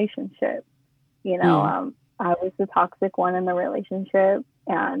toxic relationship, I was the toxic one in the relationship,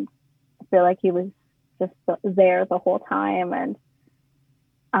 and I feel like he was just there the whole time. And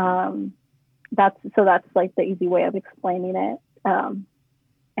that's like the easy way of explaining it.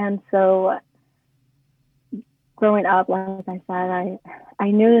 And so growing up, like I said,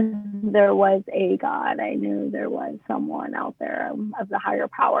 I knew there was a God. I knew there was someone out there of the higher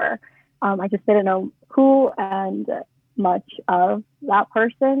power. I just didn't know who and much of that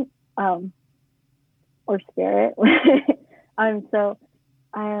person, or spirit. So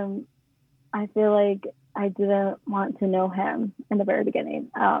I feel like I didn't want to know him in the very beginning.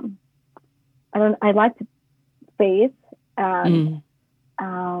 I liked faith, and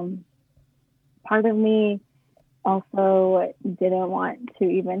part of me also didn't want to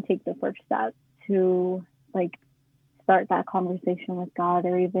even take the first step to like start that conversation with God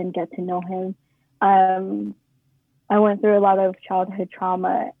or even get to know him. I went through a lot of childhood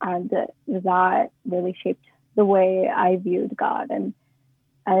trauma, and that really shaped the way I viewed God. And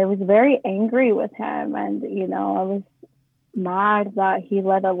I was very angry with him, and I was mad that he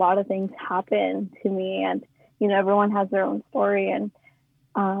let a lot of things happen to me. And everyone has their own story, and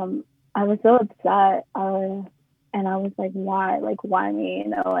I was so upset, and I was like, why me?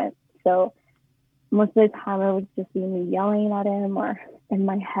 And so most of the time it would just be me yelling at him, or in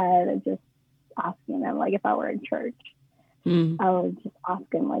my head and just asking him, like if I were in church, I would just ask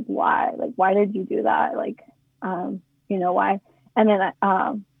him, like, why did you do that, why? And then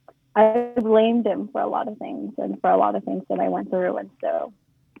I blamed him for a lot of things, and for a lot of things that I went through. And so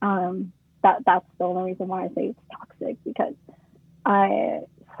that's the only reason why I say it's toxic, because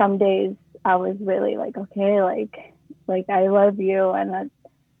some days I was really like, okay, like I love you, and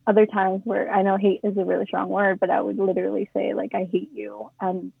other times where I know hate is a really strong word, but I would literally say, like, I hate you,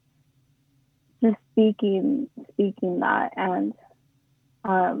 and just speaking that. And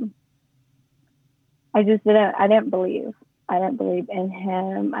I didn't believe in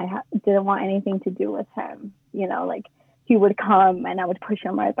him. I didn't want anything to do with him, like he would come and I would push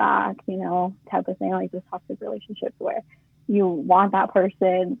him right back, type of thing. Like this toxic relationship where you want that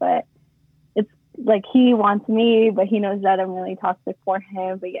person, but it's like he wants me, but he knows that I'm really toxic for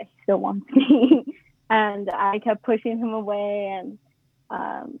him, but yet he still wants me. And I kept pushing him away, and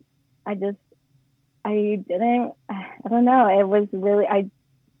I don't know. It was really, I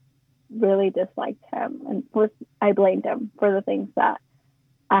really disliked him, and I blamed him for the things that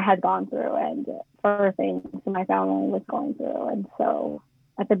I had gone through and for things my family was going through. And so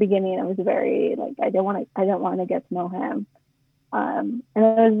at the beginning, it was very like I didn't want to get to know him, and it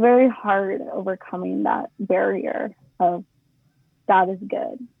was very hard overcoming that barrier of God is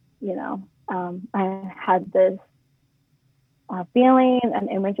good. I had this feeling, an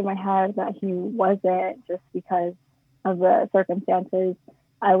image in my head that he wasn't, just because of the circumstances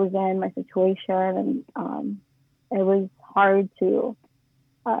I was in, my situation. And it was hard to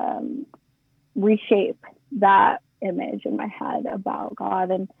reshape that image in my head about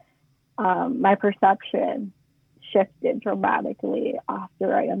God. And my perception shifted dramatically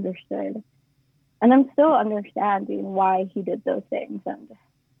after I understood. And I'm still understanding why he did those things. And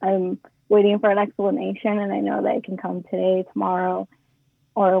I'm waiting for an explanation, and I know that it can come today, tomorrow.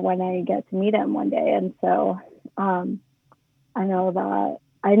 or when I get to meet him one day. And so I know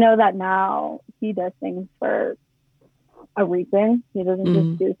that now he does things for a reason. He doesn't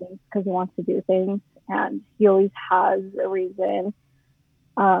just do things because he wants to do things, and he always has a reason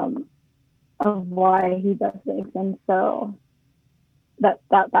of why he does things. And so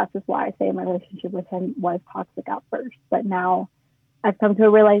that's just why I say my relationship with him was toxic at first. But now I've come to a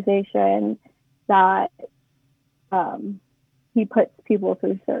realization that he puts people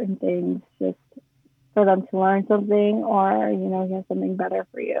through certain things just for them to learn something, or, you know, he has something better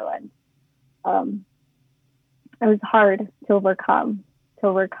for you. And it was hard to overcome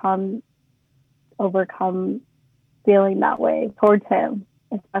feeling that way towards him,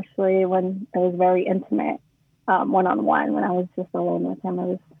 especially when it was very intimate, one-on-one. When I was just alone with him, it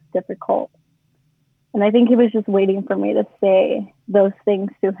was difficult. And I think he was just waiting for me to say those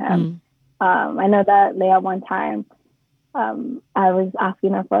things to him. I know that Leah, one time, I was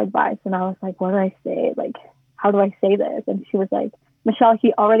asking her for advice, and I was like, what do I say? Like, how do I say this? And she was like, Michelle,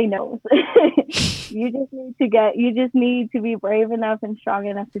 he already knows. You just need to be brave enough and strong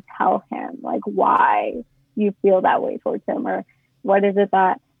enough to tell him, like, why you feel that way towards him, or what is it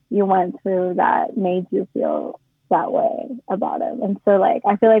that you went through that made you feel that way about him. And so, like,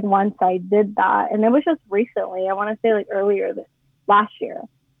 I feel like once I did that, and it was just recently, I want to say like earlier last year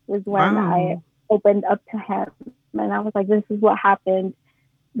was when I opened up to him, and I was like, this is what happened.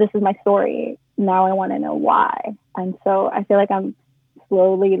 This is my story. Now I want to know why. And so I feel like I'm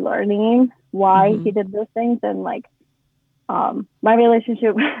slowly learning why he did those things. And like, my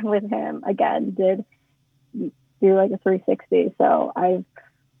relationship with him again did do like a 360. So I've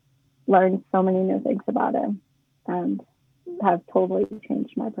learned so many new things about him and have totally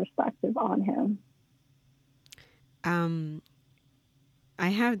changed my perspective on him. I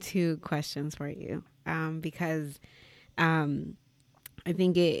have two questions for you, because I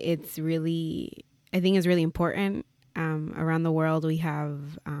think it's really important. Around the world, we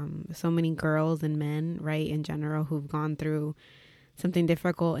have so many girls and men, right, in general, who've gone through something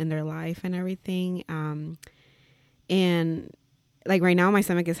difficult in their life and everything. And like right now, my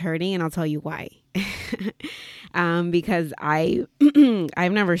stomach is hurting, and I'll tell you why. Because I've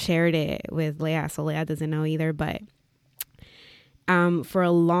never shared it with Leah, so Leah doesn't know either. But for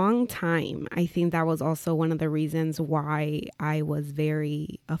a long time, I think that was also one of the reasons why I was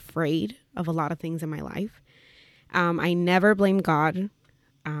very afraid of a lot of things in my life. I never blamed God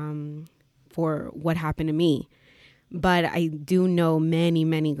for what happened to me, but I do know many,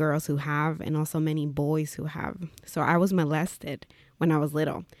 many girls who have, and also many boys who have. So I was molested when I was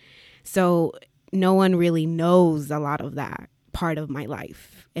little. So no one really knows a lot of that part of my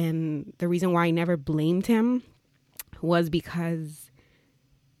life. And the reason why I never blamed him was because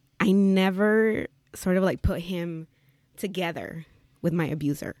I never sort of like put him together with my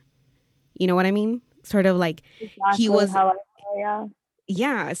abuser. You know what I mean? Sort of like exactly he was. How I feel,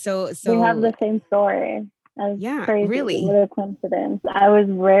 yeah. So we have the same story. That's crazy. Really. What a coincidence. I was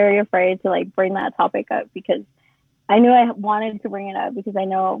very afraid to like bring that topic up because I knew I wanted to bring it up because I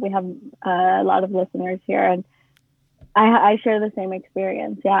know we have a lot of listeners here, and I share the same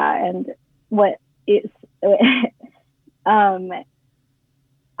experience. Yeah. And what is, the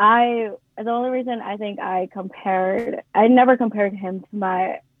only reason I think I never compared him to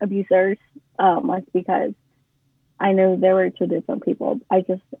my abusers, was because I knew there were two different people. I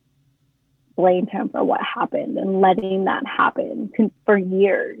just blamed him for what happened and letting that happen for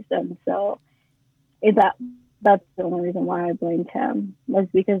years. And so that's the only reason why I blamed him, was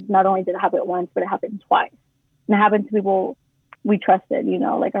because not only did it happen once, but it happened twice. And it happened to people we trusted, you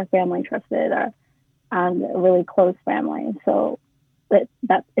know, like our family trusted, and a really close family. So it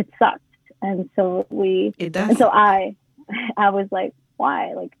sucked. And so I was like,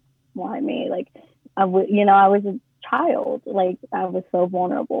 why? Like, why me? Like, I was a child. Like, I was so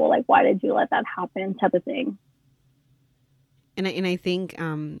vulnerable. Like, why did you let that happen? Type of thing. And I think,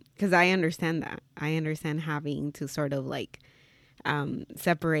 because I understand that. I understand having to sort of like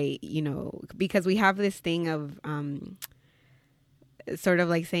separate, you know, because we have this thing of sort of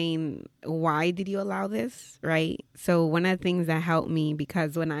like saying, why did you allow this? Right. So one of the things that helped me,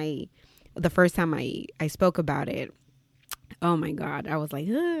 because the first time I spoke about it, oh my God, I was like,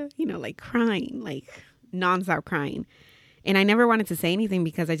 you know, like crying, like nonstop crying. And I never wanted to say anything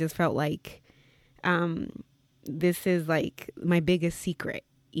because I just felt like, this is like my biggest secret,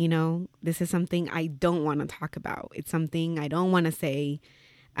 you know, this is something I don't want to talk about. It's something I don't want to say.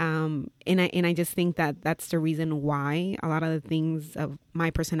 And I just think that that's the reason why a lot of the things of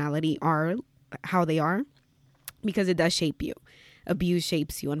my personality are how they are, because it does shape you abuse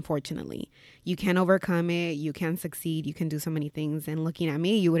shapes you, unfortunately. You can overcome it. You can succeed. You can do so many things. And looking at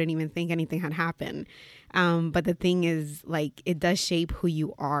me, you wouldn't even think anything had happened. But the thing is, like, it does shape who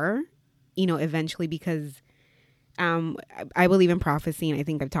you are, you know, eventually, because I believe in prophecy. And I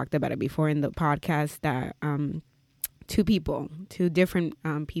think I've talked about it before in the podcast that two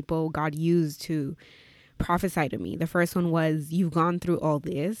different people God used to prophesy to me. The first one was, you've gone through all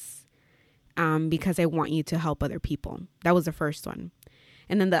this because I want you to help other people. That was the first one.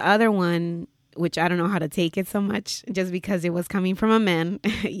 And then the other one, which I don't know how to take it so much, just because it was coming from a man.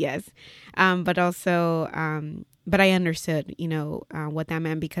 Yes. But also, but I understood, you know, what that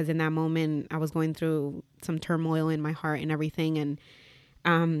meant, because in that moment I was going through some turmoil in my heart and everything.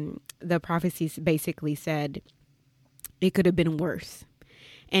 And the prophecies basically said it could have been worse.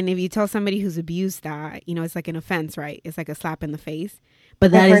 And if you tell somebody who's abused that, you know, it's like an offense, right? It's like a slap in the face.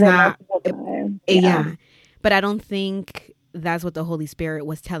 But that is not, yeah. But I don't think that's what the Holy Spirit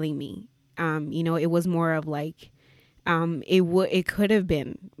was telling me. You know, it was more of like, it could have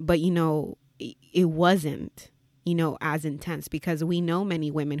been, but, you know, it wasn't, you know, as intense, because we know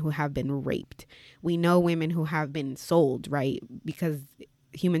many women who have been raped. We know women who have been sold, right? Because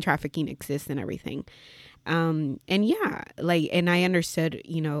human trafficking exists and everything. And yeah, like, and I understood,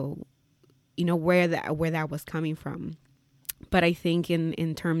 you know, where that was coming from. But I think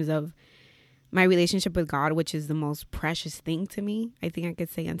in terms of my relationship with God, which is the most precious thing to me, I think I could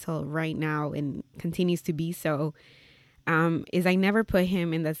say until right now, and continues to be so, is I never put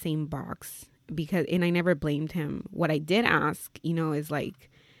him in the same box, and I never blamed him. What I did ask, you know, is like,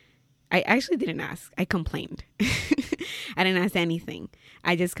 I actually didn't ask. I complained. I didn't ask anything.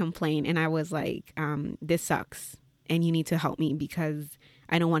 I just complained. And I was like, this sucks. And you need to help me, because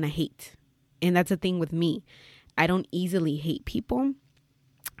I don't want to hate. And that's the thing with me. I don't easily hate people.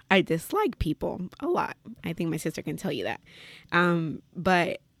 I dislike people a lot. I think my sister can tell you that.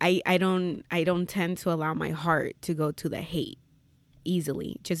 But I don't tend to allow my heart to go to the hate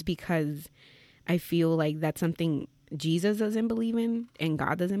easily, just because I feel like that's something Jesus doesn't believe in and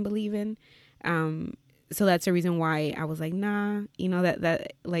God doesn't believe in. So that's the reason why I was like, nah, you know,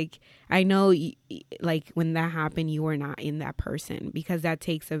 that like, I know like when that happened, you were not in that person, because that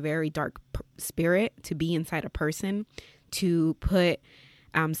takes a very dark spirit to be inside a person, to put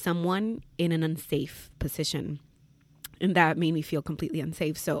someone in an unsafe position. And that made me feel completely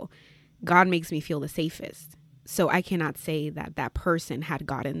unsafe. So God makes me feel the safest. So I cannot say that that person had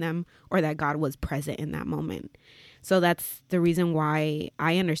God in them, or that God was present in that moment. So that's the reason why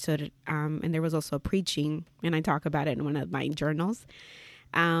I understood it. And there was also preaching, and I talk about it in one of my journals.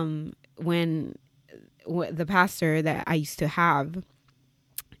 When the pastor that I used to have,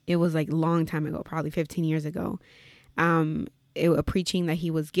 it was like a long time ago, probably 15 years ago, a preaching that he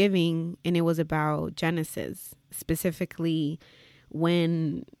was giving, and it was about Genesis, specifically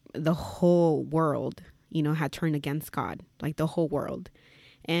when the whole world, you know, had turned against God, like the whole world.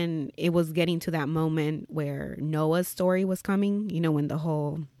 And it was getting to that moment where Noah's story was coming, you know, when the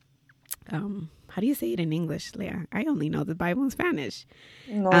whole, how do you say it in English, Leah? I only know the Bible in Spanish.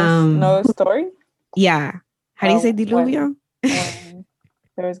 Noah's story? Yeah. How do you say diluvio? When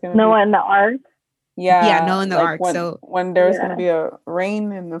there was going to Noah in the ark? Yeah, Noah in the ark. When there was going to be a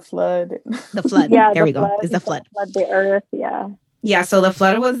rain and the flood. The flood. Yeah, there we go. It's the flood. The earth, yeah. Yeah, so the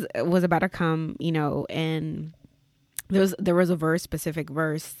flood was about to come, you know, and there was a specific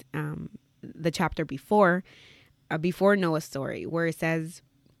verse, the chapter before Noah's story, where it says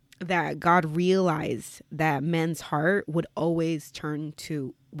that God realized that men's heart would always turn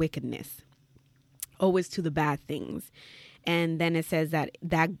to wickedness, always to the bad things. And then it says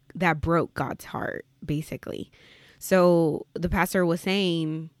that broke God's heart, basically. So the pastor was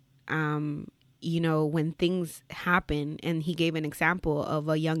saying, you know, when things happen, and he gave an example of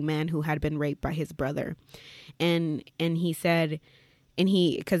a young man who had been raped by his brother. And he said,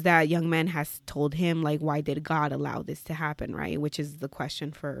 because that young man has told him, like, why did God allow this to happen, right? Which is the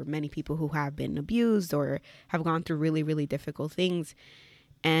question for many people who have been abused or have gone through really, really difficult things.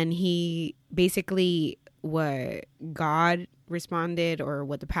 And he basically, what God responded, or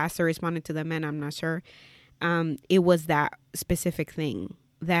what the pastor responded to the men, I'm not sure. It was that specific thing,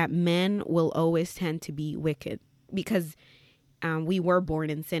 that men will always tend to be wicked, because we were born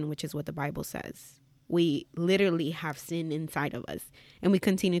in sin, which is what the Bible says. We literally have sin inside of us, and we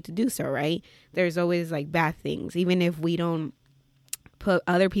continue to do so, right? There's always like bad things. Even if we don't put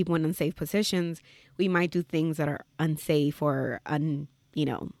other people in unsafe positions, we might do things that are unsafe or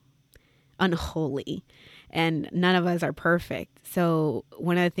unholy, and none of us are perfect. So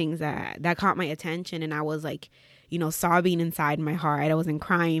one of the things that caught my attention, and I was like, sobbing inside my heart. I wasn't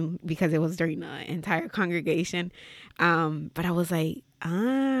crying because it was during the entire congregation. But I was like,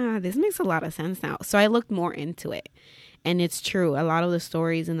 this makes a lot of sense now. So I looked more into it. And it's true. A lot of the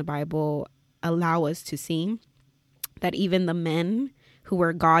stories in the Bible allow us to see that even the men who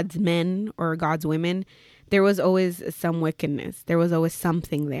were God's men or God's women, there was always some wickedness. There was always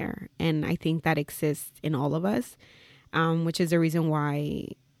something there. And I think that exists in all of us, which is the reason why,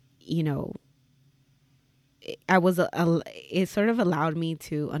 it sort of allowed me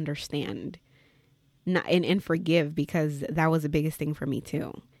to understand and forgive, because that was the biggest thing for me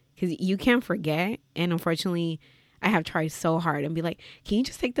too. Because you can't forget. And unfortunately, I have tried so hard and be like, can you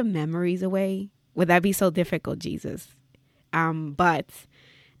just take the memories away? Would that be so difficult, Jesus? But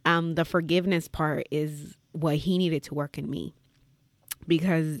the forgiveness part is what he needed to work in me,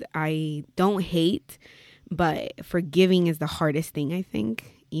 because I don't hate, but forgiving is the hardest thing, I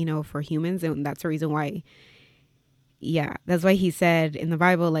think, for humans. And that's the reason why, that's why he said in the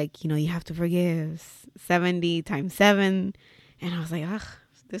Bible, like, you have to forgive 70 times 7. And I was like, ugh,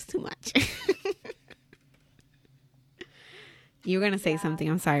 this is too much. You were going to say something.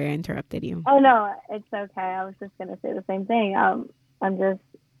 I'm sorry I interrupted you. Oh, no, it's okay. I was just going to say the same thing. I don't know,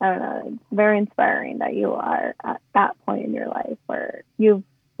 it's very inspiring that you are at that point in your life where you've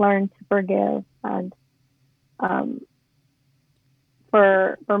learned to forgive. And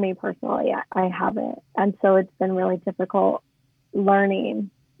for me personally, I haven't. And so it's been really difficult learning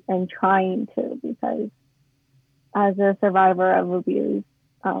and trying to, because as a survivor of abuse,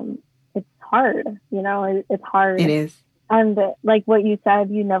 it's hard, it's hard. It is. And like what you said,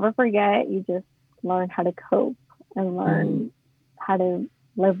 you never forget. You just learn how to cope and learn how to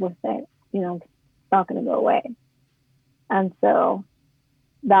live with it. It's not going to go away. And so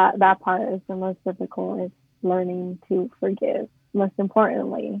that part is the most difficult, is learning to forgive. Most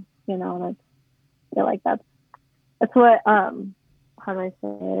importantly, I feel like that's what, how do I say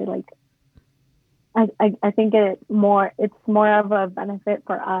it? Like, I think it's more of a benefit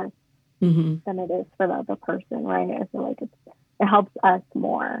for us than it is for the other person, right? I feel like it helps us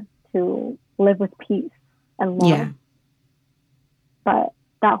more to live with peace and love. Yeah. But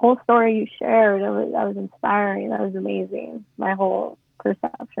that whole story you shared, that was inspiring. That was amazing. My whole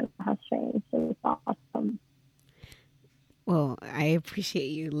perception has changed. It was awesome. Well, I appreciate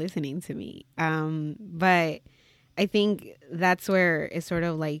you listening to me. But I think that's where it's sort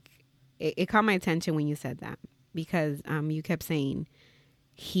of like, it caught my attention when you said that, because you kept saying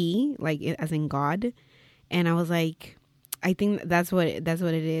he, like as in God. And I was like, I think that's what it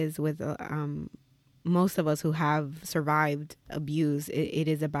is with most of us who have survived abuse. It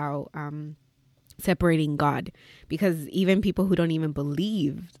is about separating God, because even people who don't even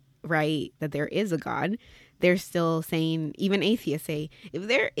believe, right, that there is a God, they're still saying, even atheists say, if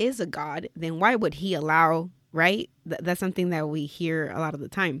there is a God, then why would he allow, right? That's something that we hear a lot of the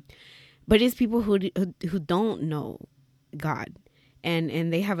time. But it's people who don't know God.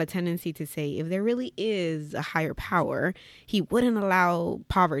 And they have a tendency to say, if there really is a higher power, he wouldn't allow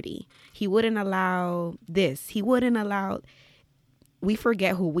poverty. He wouldn't allow this. He wouldn't allow. We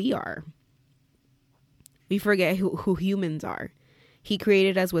forget who we are. We forget who humans are. He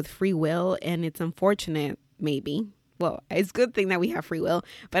created us with free will, and it's unfortunate, maybe. Well, it's a good thing that we have free will,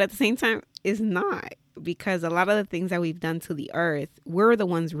 but at the same time, it's not, because a lot of the things that we've done to the earth, we're the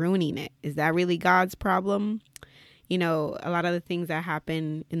ones ruining it. Is that really God's problem? A lot of the things that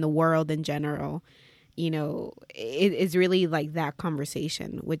happen in the world in general, it is really like that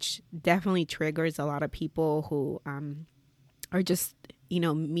conversation, which definitely triggers a lot of people who are just,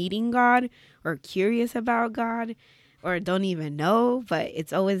 meeting God or curious about God or don't even know. But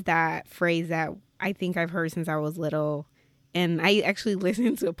it's always that phrase that I think I've heard since I was little. And I actually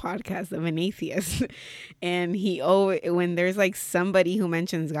listened to a podcast of an atheist, and he always, when there's like somebody who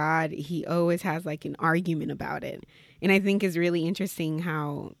mentions God, he always has like an argument about it. And I think it's really interesting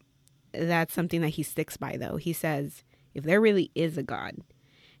how that's something that he sticks by, though. He says, if there really is a God,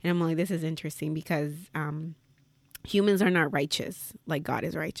 and I'm like, this is interesting, because humans are not righteous like God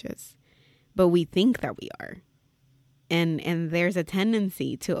is righteous, but we think that we are. And there's a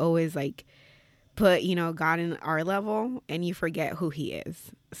tendency to always like put, God in our level, and you forget who he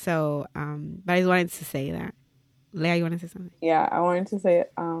is. So, but I just wanted to say that. Leah, you want to say something? Yeah, I wanted to say,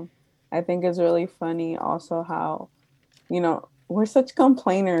 I think it's really funny also how, we're such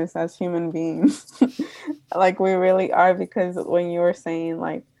complainers as human beings. Like, we really are, because when you were saying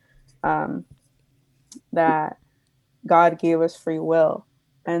like, that God gave us free will,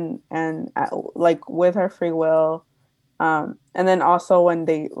 and like with our free will, and then also when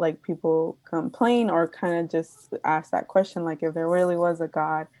they, like, people complain or kind of just ask that question, like, if there really was a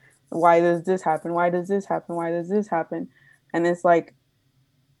God, why does this happen? Why does this happen? Why does this happen? And it's like,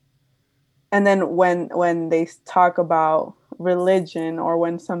 and then when they talk about religion, or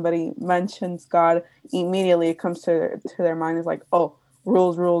when somebody mentions God, immediately it comes to their mind is like, oh,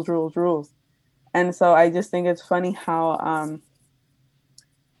 rules, rules, rules, rules. And so I just think it's funny how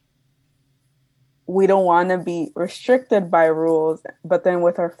we don't want to be restricted by rules, but then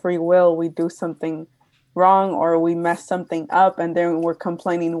with our free will, we do something wrong or we mess something up, and then we're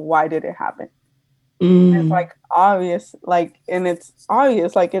complaining, why did it happen? It's like obvious, like, and it's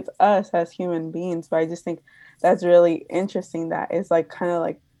obvious, like it's us as human beings. But I just think that's really interesting, that it's like kind of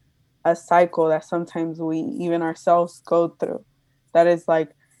like a cycle that sometimes we even ourselves go through. That is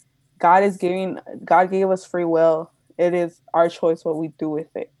like, God gave us free will. It is our choice what we do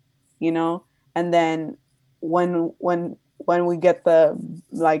with it, you know? And then when we get the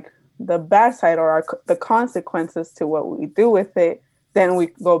bad side, or the consequences to what we do with it, then we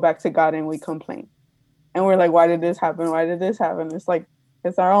go back to God and we complain. And we're like, why did this happen? Why did this happen? It's like,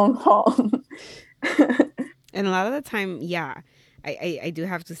 it's our own fault. And a lot of the time, yeah, I do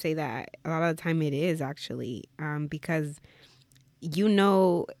have to say that a lot of the time it is actually, because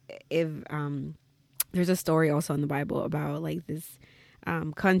if there's a story also in the Bible about like this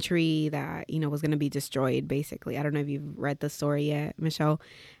country that was going to be destroyed, basically. I don't know if you've read the story yet, Michelle,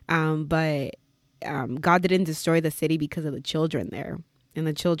 but God didn't destroy the city because of the children there. And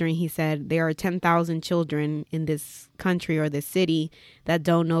the children, he said, there are 10,000 children in this country or this city that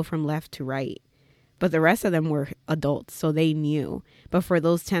don't know from left to right. But the rest of them were adults, so they knew. But for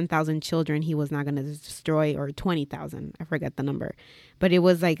those 10,000 children, he was not going to destroy, or 20,000, I forget the number. But it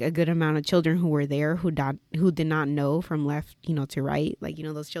was like a good amount of children who were there who did not know from left, to right. Like,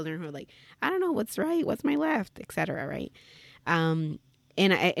 those children who are like, I don't know what's right, what's my left, etc. Right? And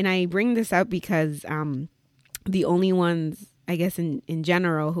I bring this up because the only ones, I guess, in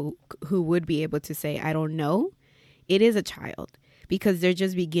general, who would be able to say, I don't know, it is a child. Because they're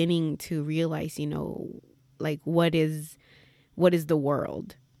just beginning to realize, like what is the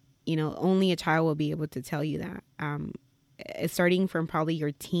world? Only a child will be able to tell you that. Starting from probably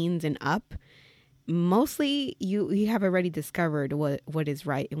your teens and up, mostly you have already discovered what is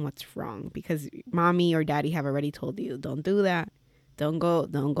right and what's wrong, because mommy or daddy have already told you, don't do that. Don't go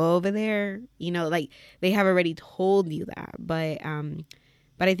over there. Like they have already told you that. But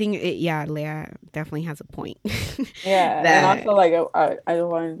I think, Leah definitely has a point. Yeah, and also, like, I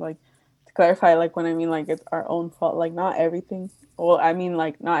wanted, like, to clarify, like, when I mean, like, it's our own fault, like, not everything. Well, I mean,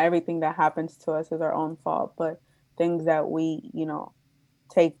 like, not everything that happens to us is our own fault, but things that we,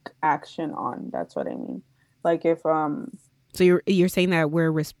 take action on. That's what I mean. Like, if So you're saying that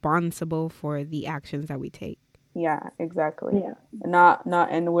we're responsible for the actions that we take. Yeah, exactly. Yeah.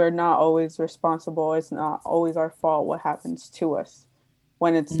 And we're not always responsible. It's not always our fault what happens to us.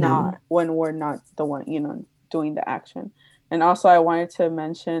 When when we're not the one, doing the action. And also I wanted to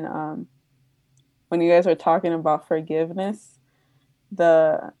mention, when you guys were talking about forgiveness,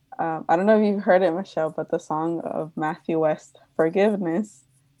 I don't know if you've heard it, Michelle, but the song of Matthew West, Forgiveness,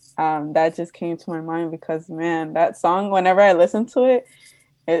 that just came to my mind because, man, that song, whenever I listen to it,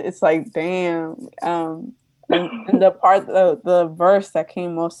 it's like, damn. And the verse that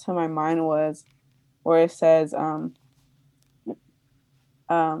came most to my mind was where it says,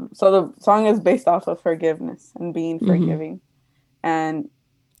 so the song is based off of forgiveness and being forgiving. And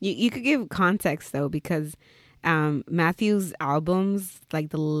you could give context though, because Matthew's albums, like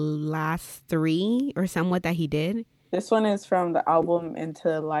the last 3 or somewhat that he did. This one is from the album Into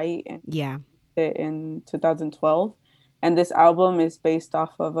the Light. In 2012. And this album is based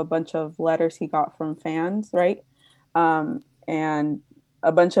off of a bunch of letters he got from fans, right? And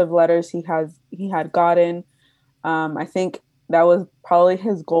a bunch of letters he had gotten. I think that was probably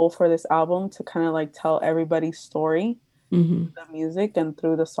his goal for this album, to kind of like tell everybody's story through the music and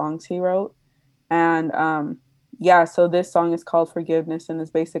through the songs he wrote. And so this song is called Forgiveness, and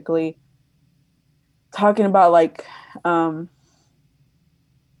is basically talking about like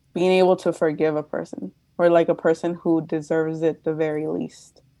being able to forgive a person, or like a person who deserves it the very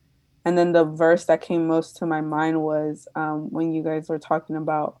least. And then the verse that came most to my mind was when you guys were talking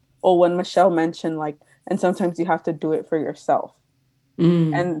about, when Michelle mentioned, like, and sometimes you have to do it for yourself.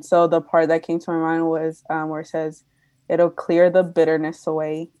 And so the part that came to my mind was where it says, it'll clear the bitterness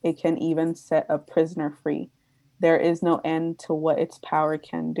away. It can even set a prisoner free. There is no end to what its power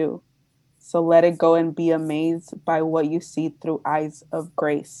can do. So let it go and be amazed by what you see through eyes of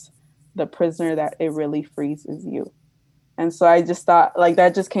grace. The prisoner that it really frees is you. And so I just thought, like,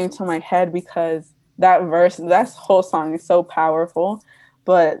 that just came to my head because that verse, that whole song is so powerful.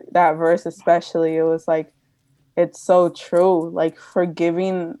 But that verse especially, it was like, it's so true. Like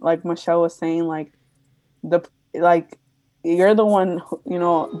forgiving, like Michelle was saying, like the like you're the one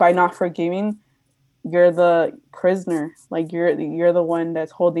by not forgiving, you're the prisoner. Like you're the one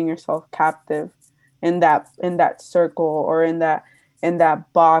that's holding yourself captive in that circle, or in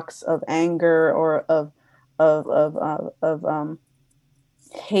that box of anger, or of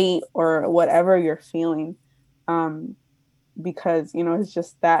hate, or whatever you're feeling. Because it's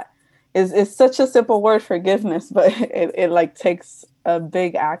just that is such a simple word, forgiveness, but it like takes a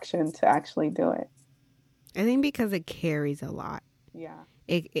big action to actually do it. I think because it carries a lot. Yeah.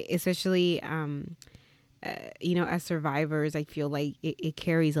 Especially as survivors, I feel like it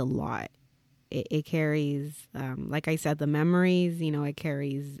carries a lot. It carries, like I said, the memories. It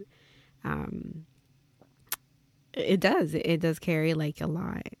carries. It does carry like a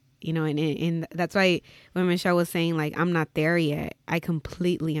lot. And that's why when Michelle was saying like I'm not there yet, I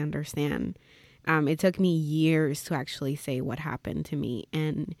completely understand. It took me years to actually say what happened to me,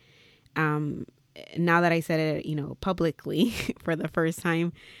 and now that I said it, publicly for the first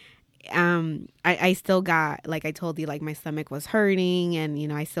time, I still got, like I told you, like my stomach was hurting,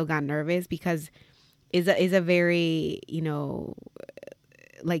 and I still got nervous because is a very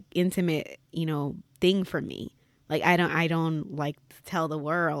like intimate thing for me. Like I don't like to tell the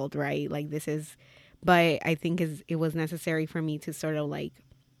world, right? Like this is, but I think it was necessary for me to sort of like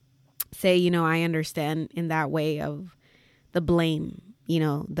say, I understand in that way of the blame,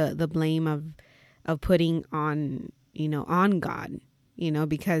 the blame of putting on, on God,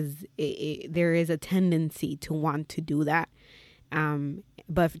 because there is a tendency to want to do that.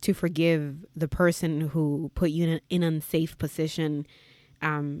 But to forgive the person who put you in an unsafe position,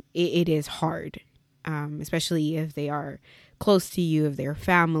 it is hard, especially if they are close to you, if they're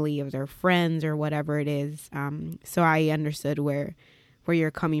family, if they're friends, or whatever it is. So I understood where you're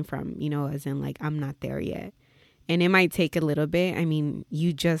coming from, as in like, I'm not there yet. And it might take a little bit. I mean,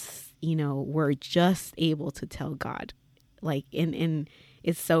 you just, were just able to tell God, like, and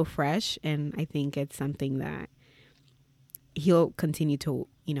it's so fresh. And I think it's something that he'll continue to,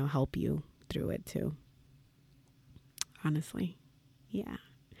 help you through it too. Honestly. Yeah.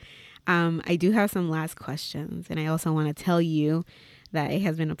 I do have some last questions, and I also want to tell you that it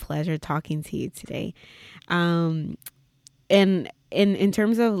has been a pleasure talking to you today. And in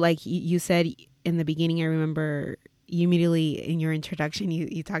terms of like you said in the beginning, I remember you immediately in your introduction,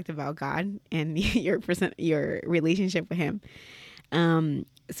 you talked about God and your relationship with him.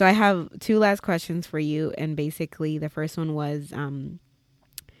 So I have two last questions for you. And basically the first one was,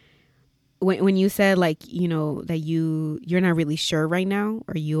 when you said like, that you're not really sure right now,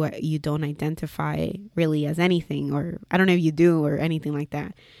 or you don't identify really as anything, or I don't know if you do or anything like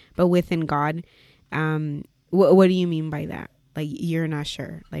that, but within God, what do you mean by that? Like you're not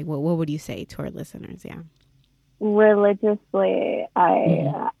sure, like what would you say to our listeners? Yeah. Religiously,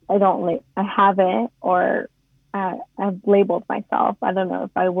 I haven't, or I've labeled myself. I don't know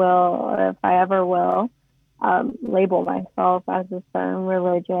if I will or if I ever will label myself as a certain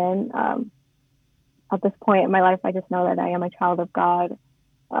religion. At this point in my life, I just know that I am a child of God.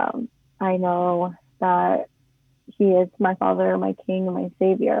 I know that he is my Father, my King, and my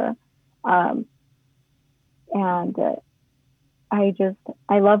Savior. And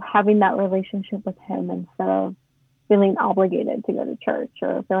I love having that relationship with him instead of feeling obligated to go to church,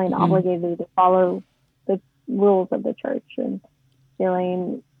 or feeling obligated to follow the rules of the church, and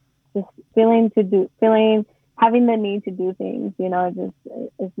having the need to do things, just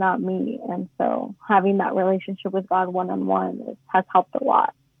is not me. And so having that relationship with God one-on-one has helped a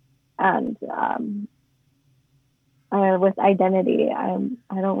lot. And with identity,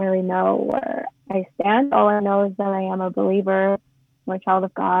 I don't really know where I stand. All I know is that I am a believer, I'm a child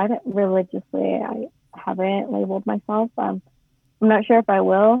of God. Religiously, I haven't labeled myself. I'm not sure if I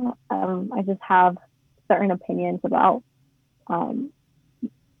will. I just have certain opinions about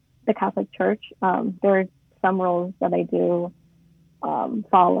the Catholic Church. There are some rules that I do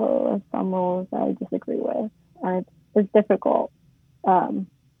follow, some rules that I disagree with. And it's difficult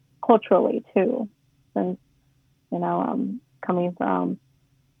culturally too, since coming from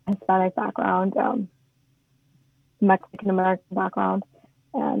Hispanic background, Mexican American background,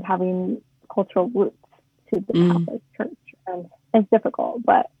 and having cultural roots to the Catholic Church. And it's difficult,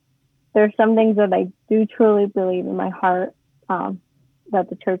 but there's some things that I do truly believe in my heart that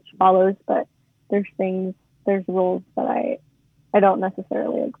the church follows, but there's rules that I don't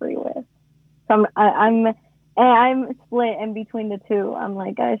necessarily agree with. So I'm split in between the two. I'm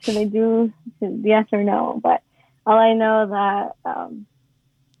like, should I do yes or no? But all I know that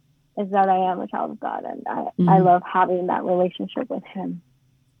is that I am a child of God, and I love having that relationship with him.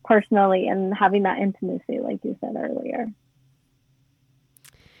 personally and having that intimacy, like you said earlier.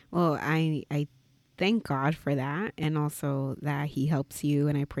 Well, I thank God for that, and also that He helps you,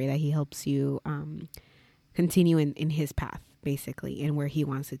 and I pray that He helps you continue in His path, basically, and where He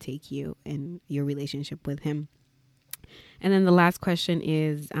wants to take you in your relationship with Him. And then the last question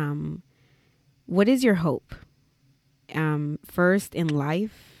is, what is your hope? First in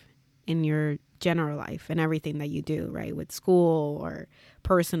life, in your general life and everything that you do, right? With school or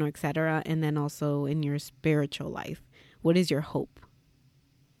personal, etc. And then also in your spiritual life. What is your hope?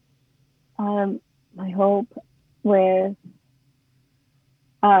 My hope with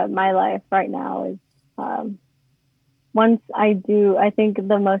my life right now is once I think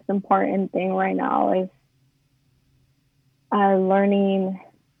the most important thing right now is learning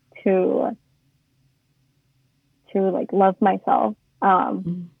to like love myself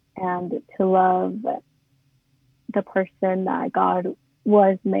and to love the person that God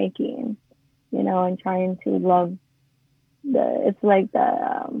was making, and trying to love it's like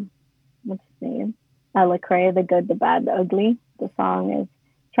the what's his name? Lecrae, the good, the bad, the ugly. The song is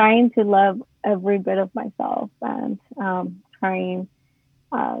trying to love every bit of myself and trying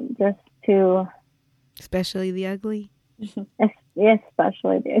just to, especially the ugly.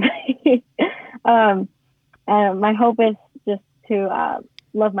 Especially the ugly. And my hope is just to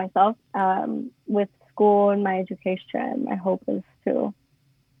love myself. With school and my education, my hope is to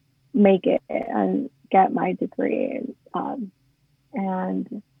make it and get my degree.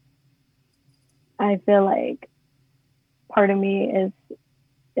 And I feel like part of me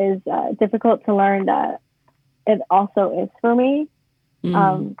is difficult to learn that it also is for me.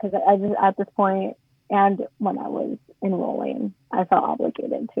 Because I just, at this point, and when I was enrolling, I felt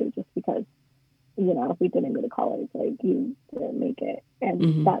obligated to, just because, if we didn't go to college, like, you didn't make it,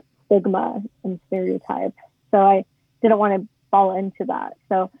 and that stigma and stereotype. So I didn't want to fall into that.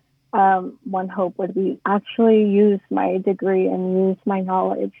 So one hope would be actually use my degree and use my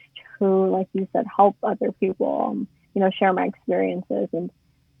knowledge to, like you said, help other people, share my experiences and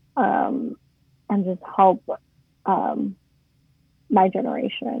just help my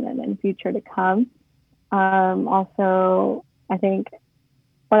generation and in future to come. Also, I think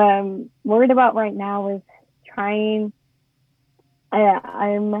what I'm worried about right now is trying.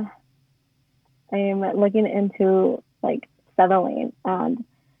 I'm looking into like settling, and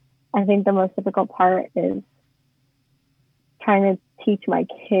I think the most difficult part is trying to teach my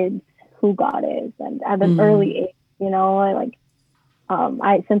kids who God is, and at an early age,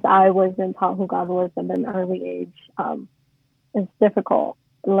 since I wasn't taught who God was at an early age, it's difficult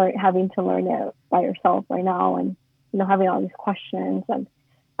having to learn it by yourself right now, and having all these questions. And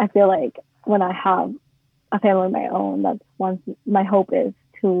I feel like when I have a family of my own, that's my hope is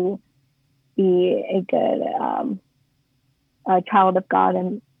to be a good child of God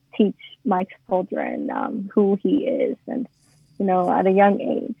and teach my children who He is, and at a young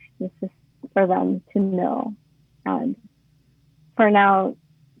age, this is for them to know. And for now,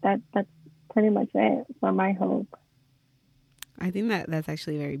 that's pretty much it for my hope. I think that's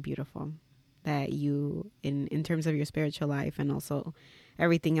actually very beautiful, that you, in terms of your spiritual life and also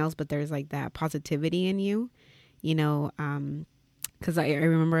everything else, but there's like that positivity in you, because I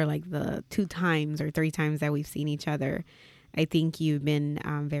remember like the 2 times or 3 times that we've seen each other, I think you've been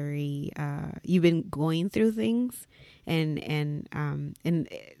you've been going through things, and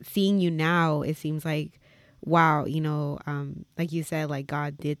seeing you now, it seems like, wow, like you said, like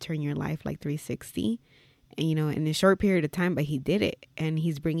God did turn your life like 360, and, in a short period of time, but He did it, and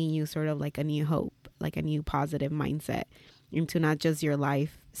He's bringing you sort of like a new hope, like a new positive mindset into not just your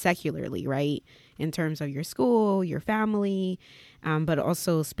life secularly, right, in terms of your school, your family, but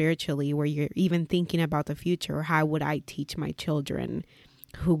also spiritually, where you're even thinking about the future. How would I teach my children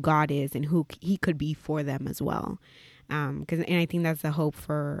who God is and who He could be for them as well? And I think that's the hope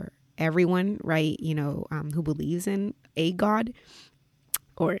for everyone, right? Who believes in a God,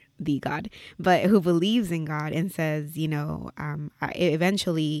 or the God, but who believes in God and says,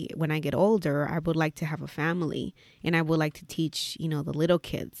 eventually when I get older, I would like to have a family, and I would like to teach, the little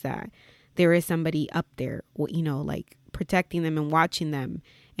kids that there is somebody up there, like protecting them and watching them.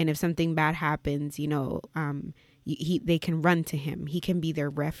 And if something bad happens, they can run to Him. He can be their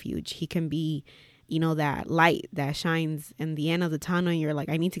refuge. He can be, that light that shines in the end of the tunnel. And you're like,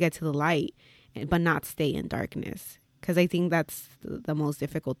 I need to get to the light, but not stay in darkness. Because I think that's the most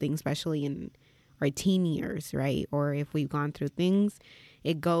difficult thing, especially in our teen years, right? Or if we've gone through things,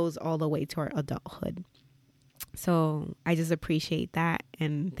 it goes all the way to our adulthood. So I just appreciate that.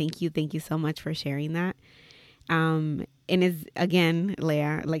 And thank you so much for sharing that. And is again,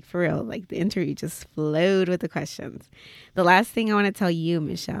 Leah, like for real, like the interview just flowed with the questions. The last thing I want to tell you,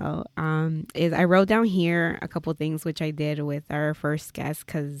 Michelle, is I wrote down here a couple things which I did with our first guest,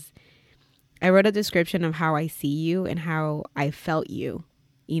 because I wrote a description of how I see you and how I felt you,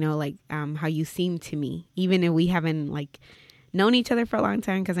 like how you seem to me, even if we haven't like known each other for a long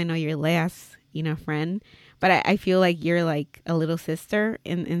time, because I know you're Leah's, friend, but I feel like you're like a little sister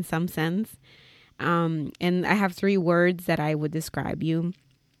in some sense. And I have 3 words that I would describe you.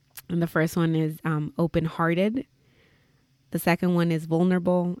 And the first one is open-hearted. The second one is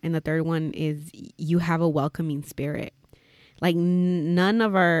vulnerable. And the third one is you have a welcoming spirit. Like none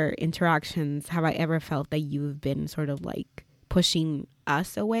of our interactions have I ever felt that you've been sort of like pushing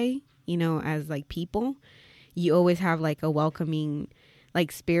us away, as like people. You always have like a welcoming like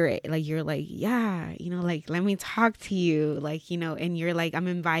spirit, like you're like, yeah, like let me talk to you, like, and you're like, I'm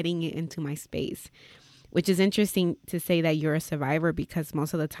inviting it into my space, which is interesting to say that you're a survivor, because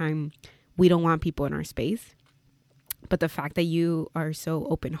most of the time we don't want people in our space. But the fact that you are so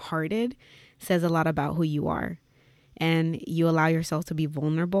open-hearted says a lot about who you are, and you allow yourself to be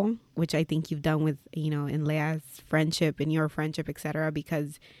vulnerable, which I think you've done with, in Leah's friendship and your friendship, etc.,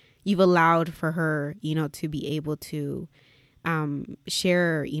 because you've allowed for her, to be able to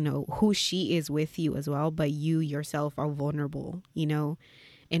share, who she is with you as well, but you yourself are vulnerable,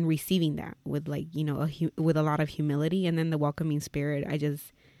 and receiving that with like, with a lot of humility. And then the welcoming spirit,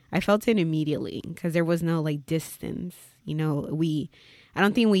 I felt it immediately, because there was no like distance, I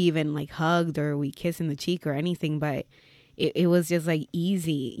don't think we even like hugged or we kissed in the cheek or anything, but it was just like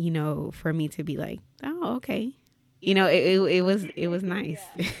easy, for me to be like, oh, okay. It was nice.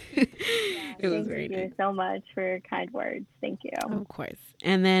 It was very nice. Thank you so much for your kind words. Thank you. Of course.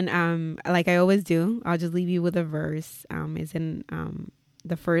 And then, like I always do, I'll just leave you with a verse. It's in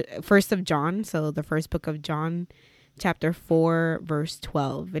the first of John. So the first book of John, chapter 4, verse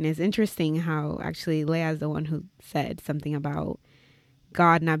 12. And it's interesting how actually Leah is the one who said something about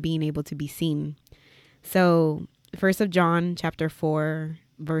God not being able to be seen. So first of John, chapter 4,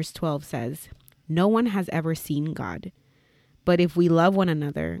 verse 12 says, "No one has ever seen God. But if we love one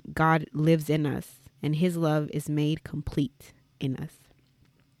another, God lives in us, and his love is made complete in us."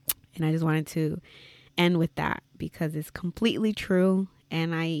 And I just wanted to end with that, because it's completely true.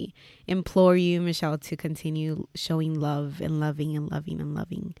 And I implore you, Michelle, to continue showing love and loving and loving and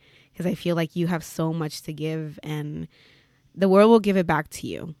loving, because I feel like you have so much to give, and the world will give it back to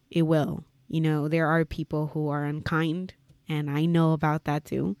you. It will. There are people who are unkind, and I know about that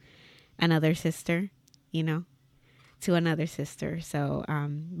too. Another sister, to another sister. So,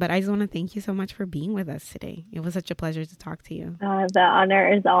 but I just want to thank you so much for being with us today. It was such a pleasure to talk to you. The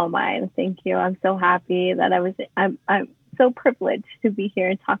honor is all mine. Thank you. I'm so happy that I'm so privileged to be here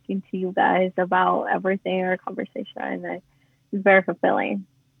and talking to you guys about everything, our conversation. And it's very fulfilling.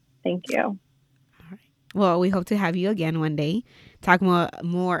 Thank you. All right. Well, we hope to have you again one day. Talk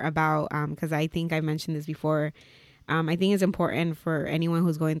more about, because I think I mentioned this before, I think it's important for anyone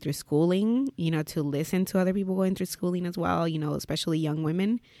who's going through schooling, to listen to other people going through schooling as well, especially young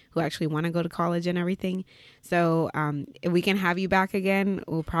women who actually want to go to college and everything. So if we can have you back again,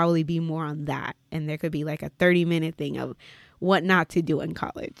 we'll probably be more on that. And there could be like a 30-minute thing of what not to do in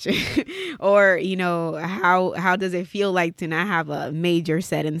college or, how does it feel like to not have a major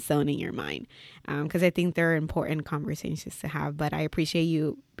set in stone in your mind? Because I think they're important conversations to have. But I appreciate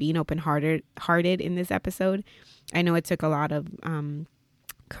you being open-hearted in this episode. I know it took a lot of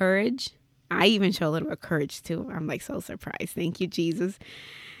courage. I even show a little bit of courage too. I'm like so surprised. Thank you, Jesus.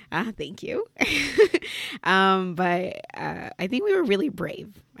 Thank you. But I think we were really brave.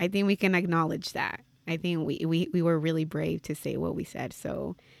 I think we can acknowledge that. I think we were really brave to say what we said.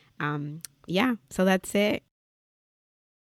 So yeah, so that's it.